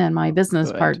husband and my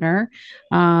business partner.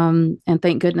 And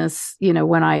thank goodness,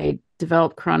 when I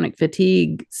developed chronic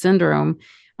fatigue syndrome,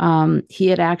 he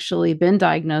had actually been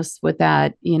diagnosed with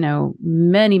that,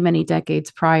 many, many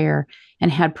decades prior,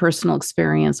 and had personal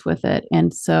experience with it.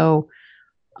 And so,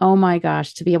 oh my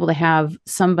gosh, to be able to have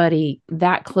somebody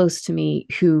that close to me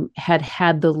who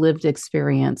had the lived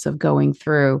experience of going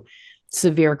through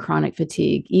severe chronic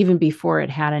fatigue, even before it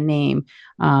had a name,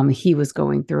 he was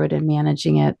going through it and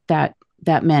managing it. That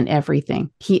meant everything.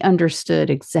 He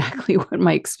understood exactly what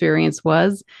my experience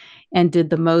was, and did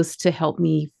the most to help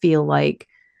me feel like,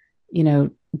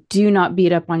 do not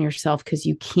beat up on yourself, because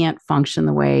you can't function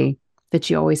the way that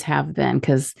you always have been.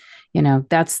 Because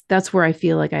that's where I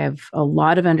feel like I have a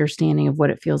lot of understanding of what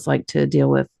it feels like to deal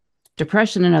with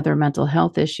depression and other mental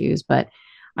health issues. But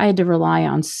I had to rely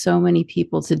on so many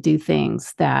people to do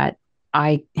things that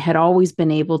I had always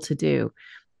been able to do.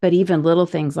 But even little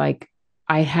things like,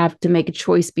 I have to make a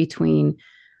choice between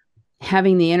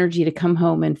having the energy to come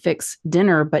home and fix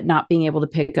dinner, but not being able to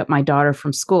pick up my daughter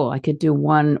from school. I could do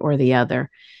one or the other.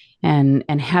 And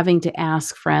having to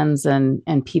ask friends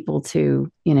and people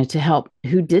to help,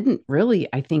 who didn't really,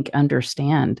 I think,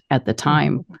 understand at the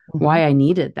time why I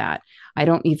needed that. I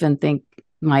don't even think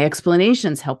my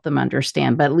explanations helped them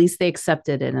understand, but at least they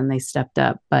accepted it and they stepped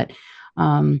up. But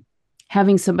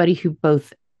having somebody who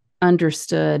both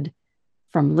understood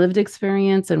from lived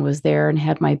experience and was there and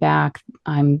had my back,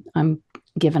 I'm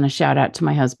giving a shout out to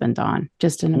my husband, Don.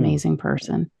 Just an amazing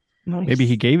person. Nice. Maybe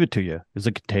he gave it to you. Is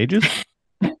it contagious?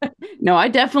 No, I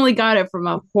definitely got it from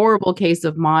a horrible case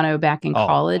of mono back in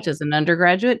college as an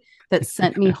undergraduate that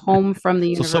sent me home from the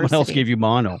university. So someone else gave you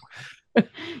mono.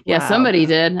 Yeah, wow. Somebody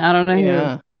did. I don't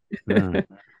know who.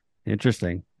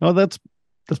 Interesting. Oh, that's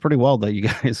pretty wild that you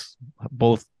guys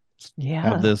both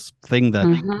have this thing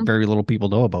that very little people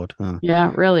know about. Huh?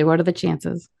 Yeah, really. What are the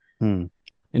chances? And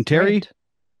Terry,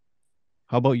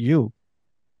 how about you?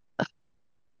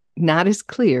 Not as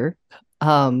clear.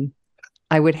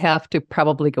 I would have to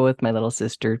probably go with my little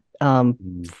sister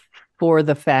for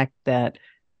the fact that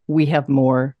we have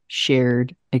more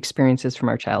shared experiences from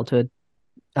our childhood.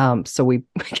 So we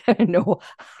kind of know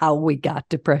how we got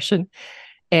depression.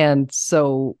 And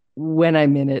so when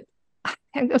I'm in it,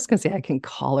 I was going to say I can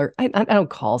call her. I don't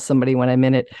call somebody when I'm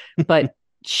in it, but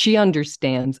she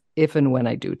understands if and when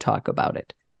I do talk about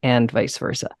it, and vice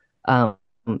versa.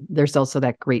 There's also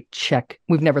that great check.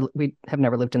 We have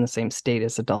never lived in the same state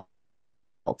as adults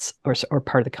or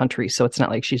part of the country, so it's not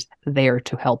like she's there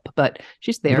to help, but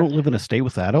she's there. You don't live in a state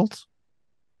with adults?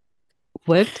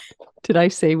 What did I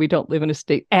say? We don't live in a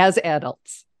state as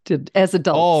adults. As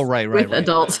adults. Oh, right. With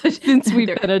adults. Since we've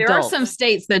been adults. There are some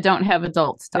states that don't have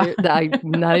adults. I'm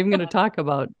not even going to talk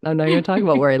about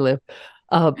where I live.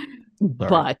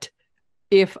 But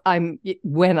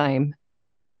when I'm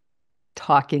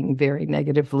talking very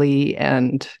negatively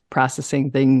and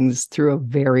processing things through a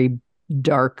very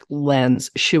dark lens,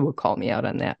 she will call me out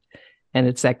on that. And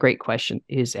it's that great question.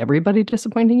 Is everybody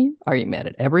disappointing you? Are you mad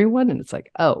at everyone? And it's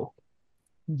like, oh,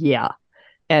 yeah.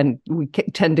 And we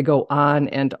tend to go on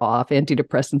and off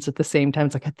antidepressants at the same time.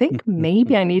 It's like, I think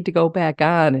maybe I need to go back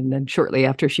on. And then shortly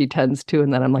after she tends to,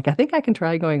 and then I'm like, I think I can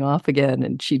try going off again.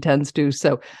 And she tends to.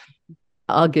 So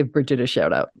I'll give Bridget a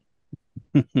shout out.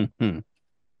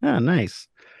 Nice.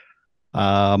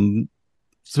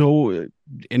 So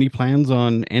any plans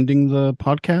on ending the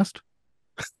podcast?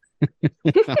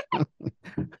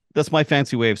 That's my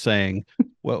fancy way of saying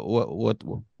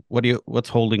what's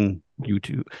holding you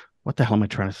to. What the hell am I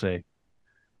trying to say?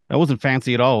 That wasn't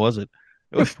fancy at all, was it?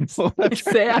 It was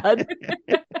sad.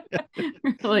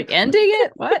 Like ending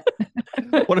it? What?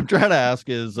 What I'm trying to ask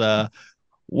is,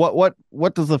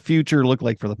 what does the future look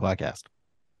like for the podcast?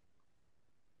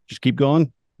 Just keep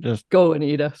going. Just go,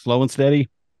 Anita. Slow and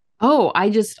steady. Oh,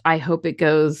 I hope it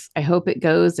goes. I hope it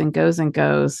goes and goes and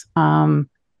goes.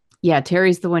 Yeah,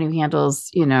 Terry's the one who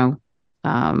handles,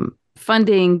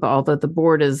 funding, but although the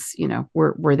board is,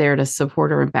 we're there to support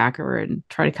her and back her and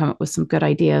try to come up with some good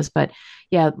ideas. But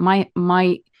yeah, my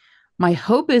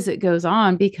hope is it goes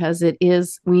on because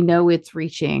we know it's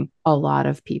reaching a lot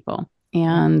of people,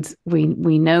 and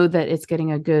we know that it's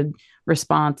getting a good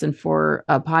response. And for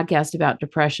a podcast about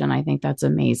depression, I think that's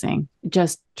amazing,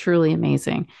 just truly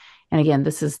amazing. And again,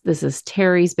 this is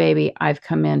Terry's baby. I've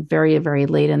come in very, very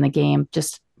late in the game,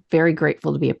 just very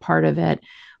grateful to be a part of it,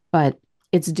 but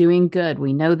it's doing good.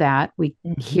 We know that. We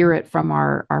hear it from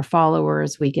our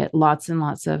followers. We get lots and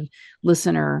lots of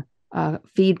listener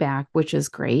feedback, which is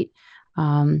great.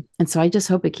 And so I just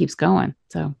hope it keeps going.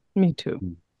 So me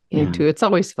too. Yeah. Me too. It's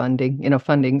always funding.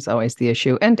 Funding's always the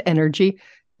issue, and energy.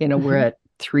 We're at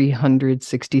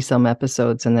 360 some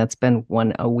episodes, and that's been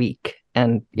one a week,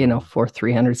 and for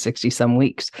 360 some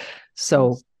weeks.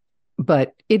 So,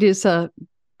 but it is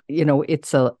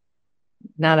it's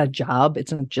not a job.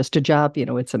 It's not just a job.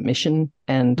 It's a mission.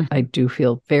 And I do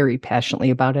feel very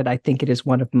passionately about it. I think it is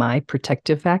one of my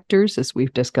protective factors, as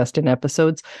we've discussed in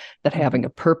episodes, that having a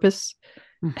purpose,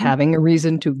 having a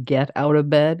reason to get out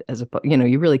of bed,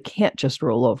 you really can't just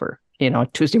roll over.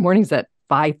 Tuesday mornings at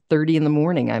 5:30 in the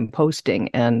morning, I'm posting,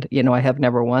 and, I have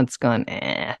never once gone,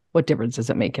 what difference does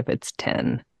it make if it's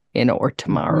 10, or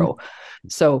tomorrow?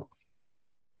 So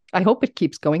I hope it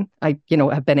keeps going. I've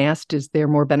been asked, is there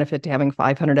more benefit to having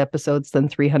 500 episodes than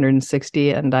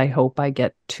 360? And I hope I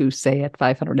get to say at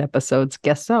 500 episodes,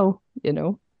 guess so,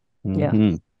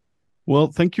 Yeah. Well,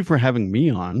 thank you for having me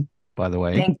on, by the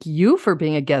way. Thank you for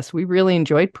being a guest. We really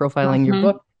enjoyed profiling your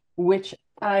book, which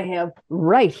I have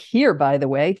right here, by the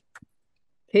way.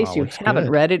 In case you haven't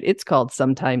read it, it's called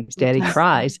Sometimes Daddy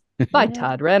Cries by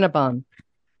Todd Rennebaum.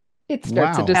 It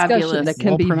starts a discussion that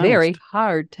can be very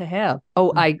hard to have.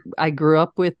 Oh, I grew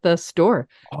up with the store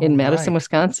in Madison,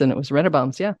 Wisconsin. It was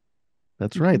Rennebaum's. Yeah.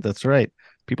 That's right. That's right.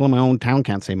 People in my own town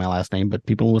can't say my last name, but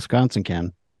people in Wisconsin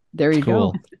can. There you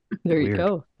go. There you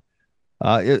go.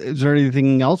 Is there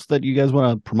anything else that you guys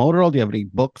want to promote at all? Do you have any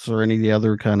books or any of the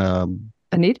other kind of...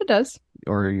 Anita does.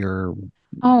 Or your...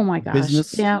 Oh my gosh.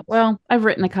 Business? Yeah. Well, I've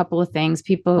written a couple of things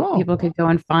people could go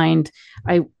and find.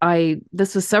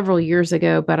 This was several years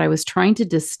ago, but I was trying to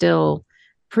distill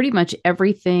pretty much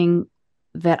everything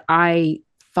that I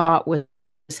thought was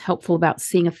helpful about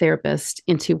seeing a therapist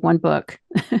into one book.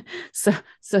 so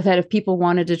that if people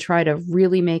wanted to try to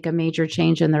really make a major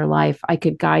change in their life, I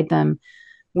could guide them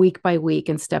week by week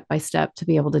and step by step to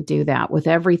be able to do that with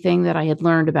everything that I had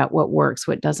learned about what works,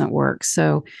 what doesn't work.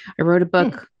 So I wrote a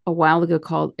book a while ago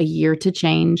called A Year to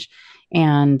Change,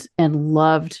 and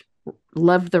loved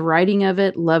the writing of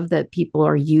it, loved that people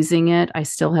are using it. I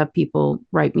still have people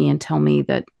write me and tell me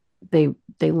that they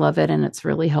love it and it's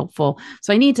really helpful.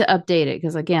 So I need to update it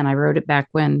because, again, I wrote it back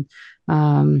when,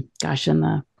 in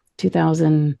the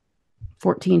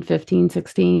 2014, 15,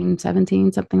 16,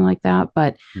 17, something like that.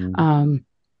 But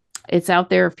It's out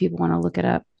there if people want to look it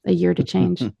up. A Year to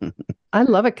Change. I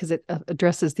love it because it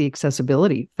addresses the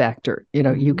accessibility factor.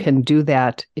 You can do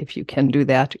that if you can do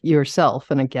that yourself.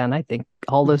 And again, I think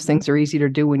all those things are easy to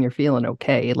do when you're feeling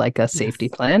okay, like a safety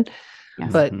plan.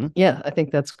 Yes. But yeah, I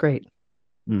think that's great.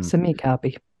 Send me a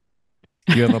copy.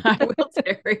 You have I will,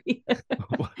 Terry.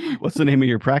 What's the name of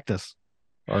your practice?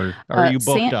 Or are you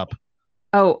booked up?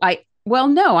 Oh,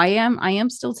 no, I am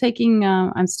still taking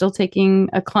I'm still taking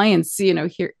clients,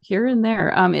 here and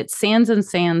there. It's Sands and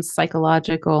Sands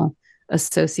Psychological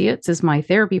Associates is my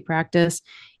therapy practice,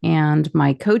 and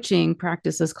my coaching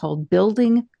practice is called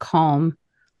Building Calm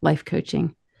Life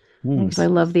Coaching. So I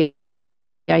love the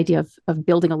idea of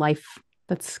building a life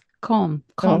that's calmer.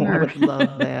 I would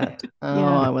love that.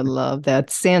 I would love that.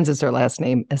 Sands is her last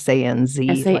name, Sanz.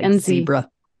 Sanz. Like zebra.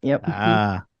 Yep.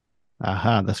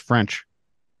 That's French.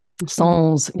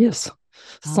 Sans, yes.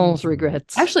 Sans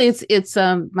regrets. Actually, it's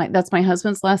that's my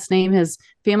husband's last name. His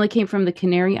family came from the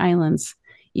Canary Islands,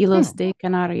 Islas de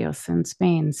Canarios in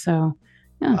Spain. So,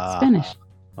 yeah, Spanish.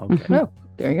 Okay. Oh,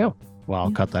 there you go. Well,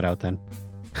 I'll cut that out then.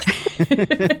 Cut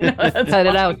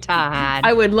it out, Todd.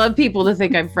 I would love people to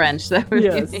think I'm French. That would be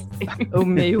amazing. Oh,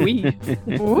 mais oui.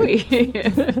 Oui.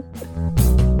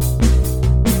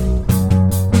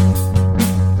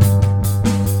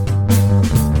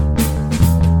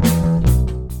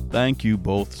 Thank you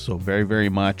both so very, very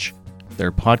much.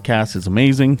 Their podcast is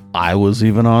amazing. I was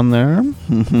even on there.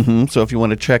 So if you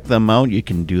want to check them out, you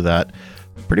can do that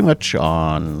pretty much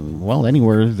on,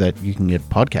 anywhere that you can get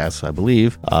podcasts, I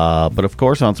believe. But of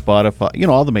course on Spotify,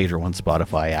 all the major ones,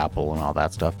 Spotify, Apple, and all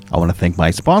that stuff. I want to thank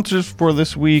my sponsors for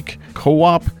this week,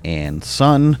 Co-op and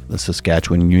Sun, the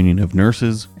Saskatchewan Union of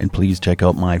Nurses. And please check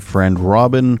out my friend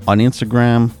Robin on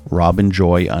Instagram,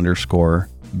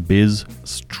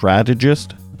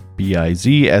 robinjoy_bizstrategist.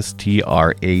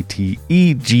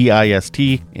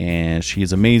 BIZSTRATEGIST, and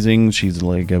she's amazing. She's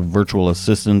like a virtual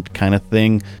assistant kind of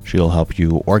thing. She'll help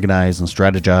you organize and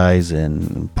strategize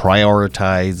and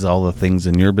prioritize all the things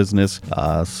in your business.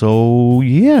 So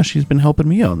yeah, she's been helping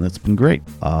me out, and that's been great.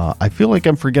 I feel like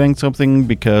I'm forgetting something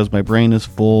because my brain is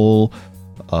full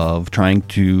of trying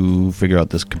to figure out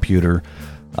this computer.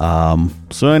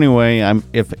 So anyway,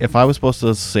 if I was supposed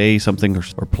to say something or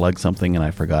plug something and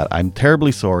I forgot, I'm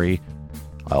terribly sorry.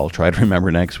 I'll try to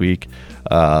remember next week.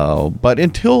 But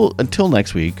until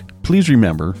next week, please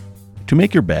remember to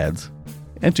make your beds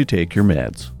and to take your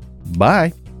meds.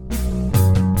 Bye.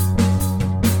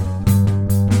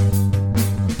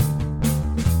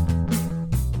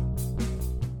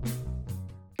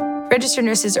 Registered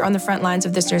nurses are on the front lines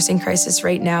of this nursing crisis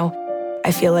right now.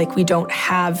 I feel like we don't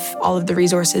have all of the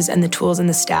resources and the tools and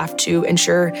the staff to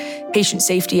ensure patient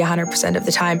safety 100% of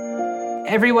the time.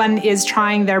 Everyone is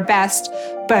trying their best,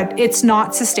 but it's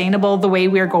not sustainable the way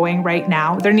we're going right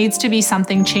now. There needs to be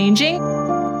something changing.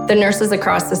 The nurses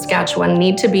across Saskatchewan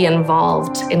need to be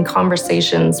involved in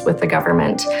conversations with the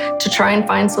government to try and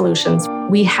find solutions.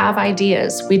 We have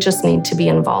ideas, we just need to be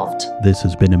involved. This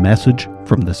has been a message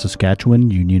from the Saskatchewan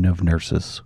Union of Nurses.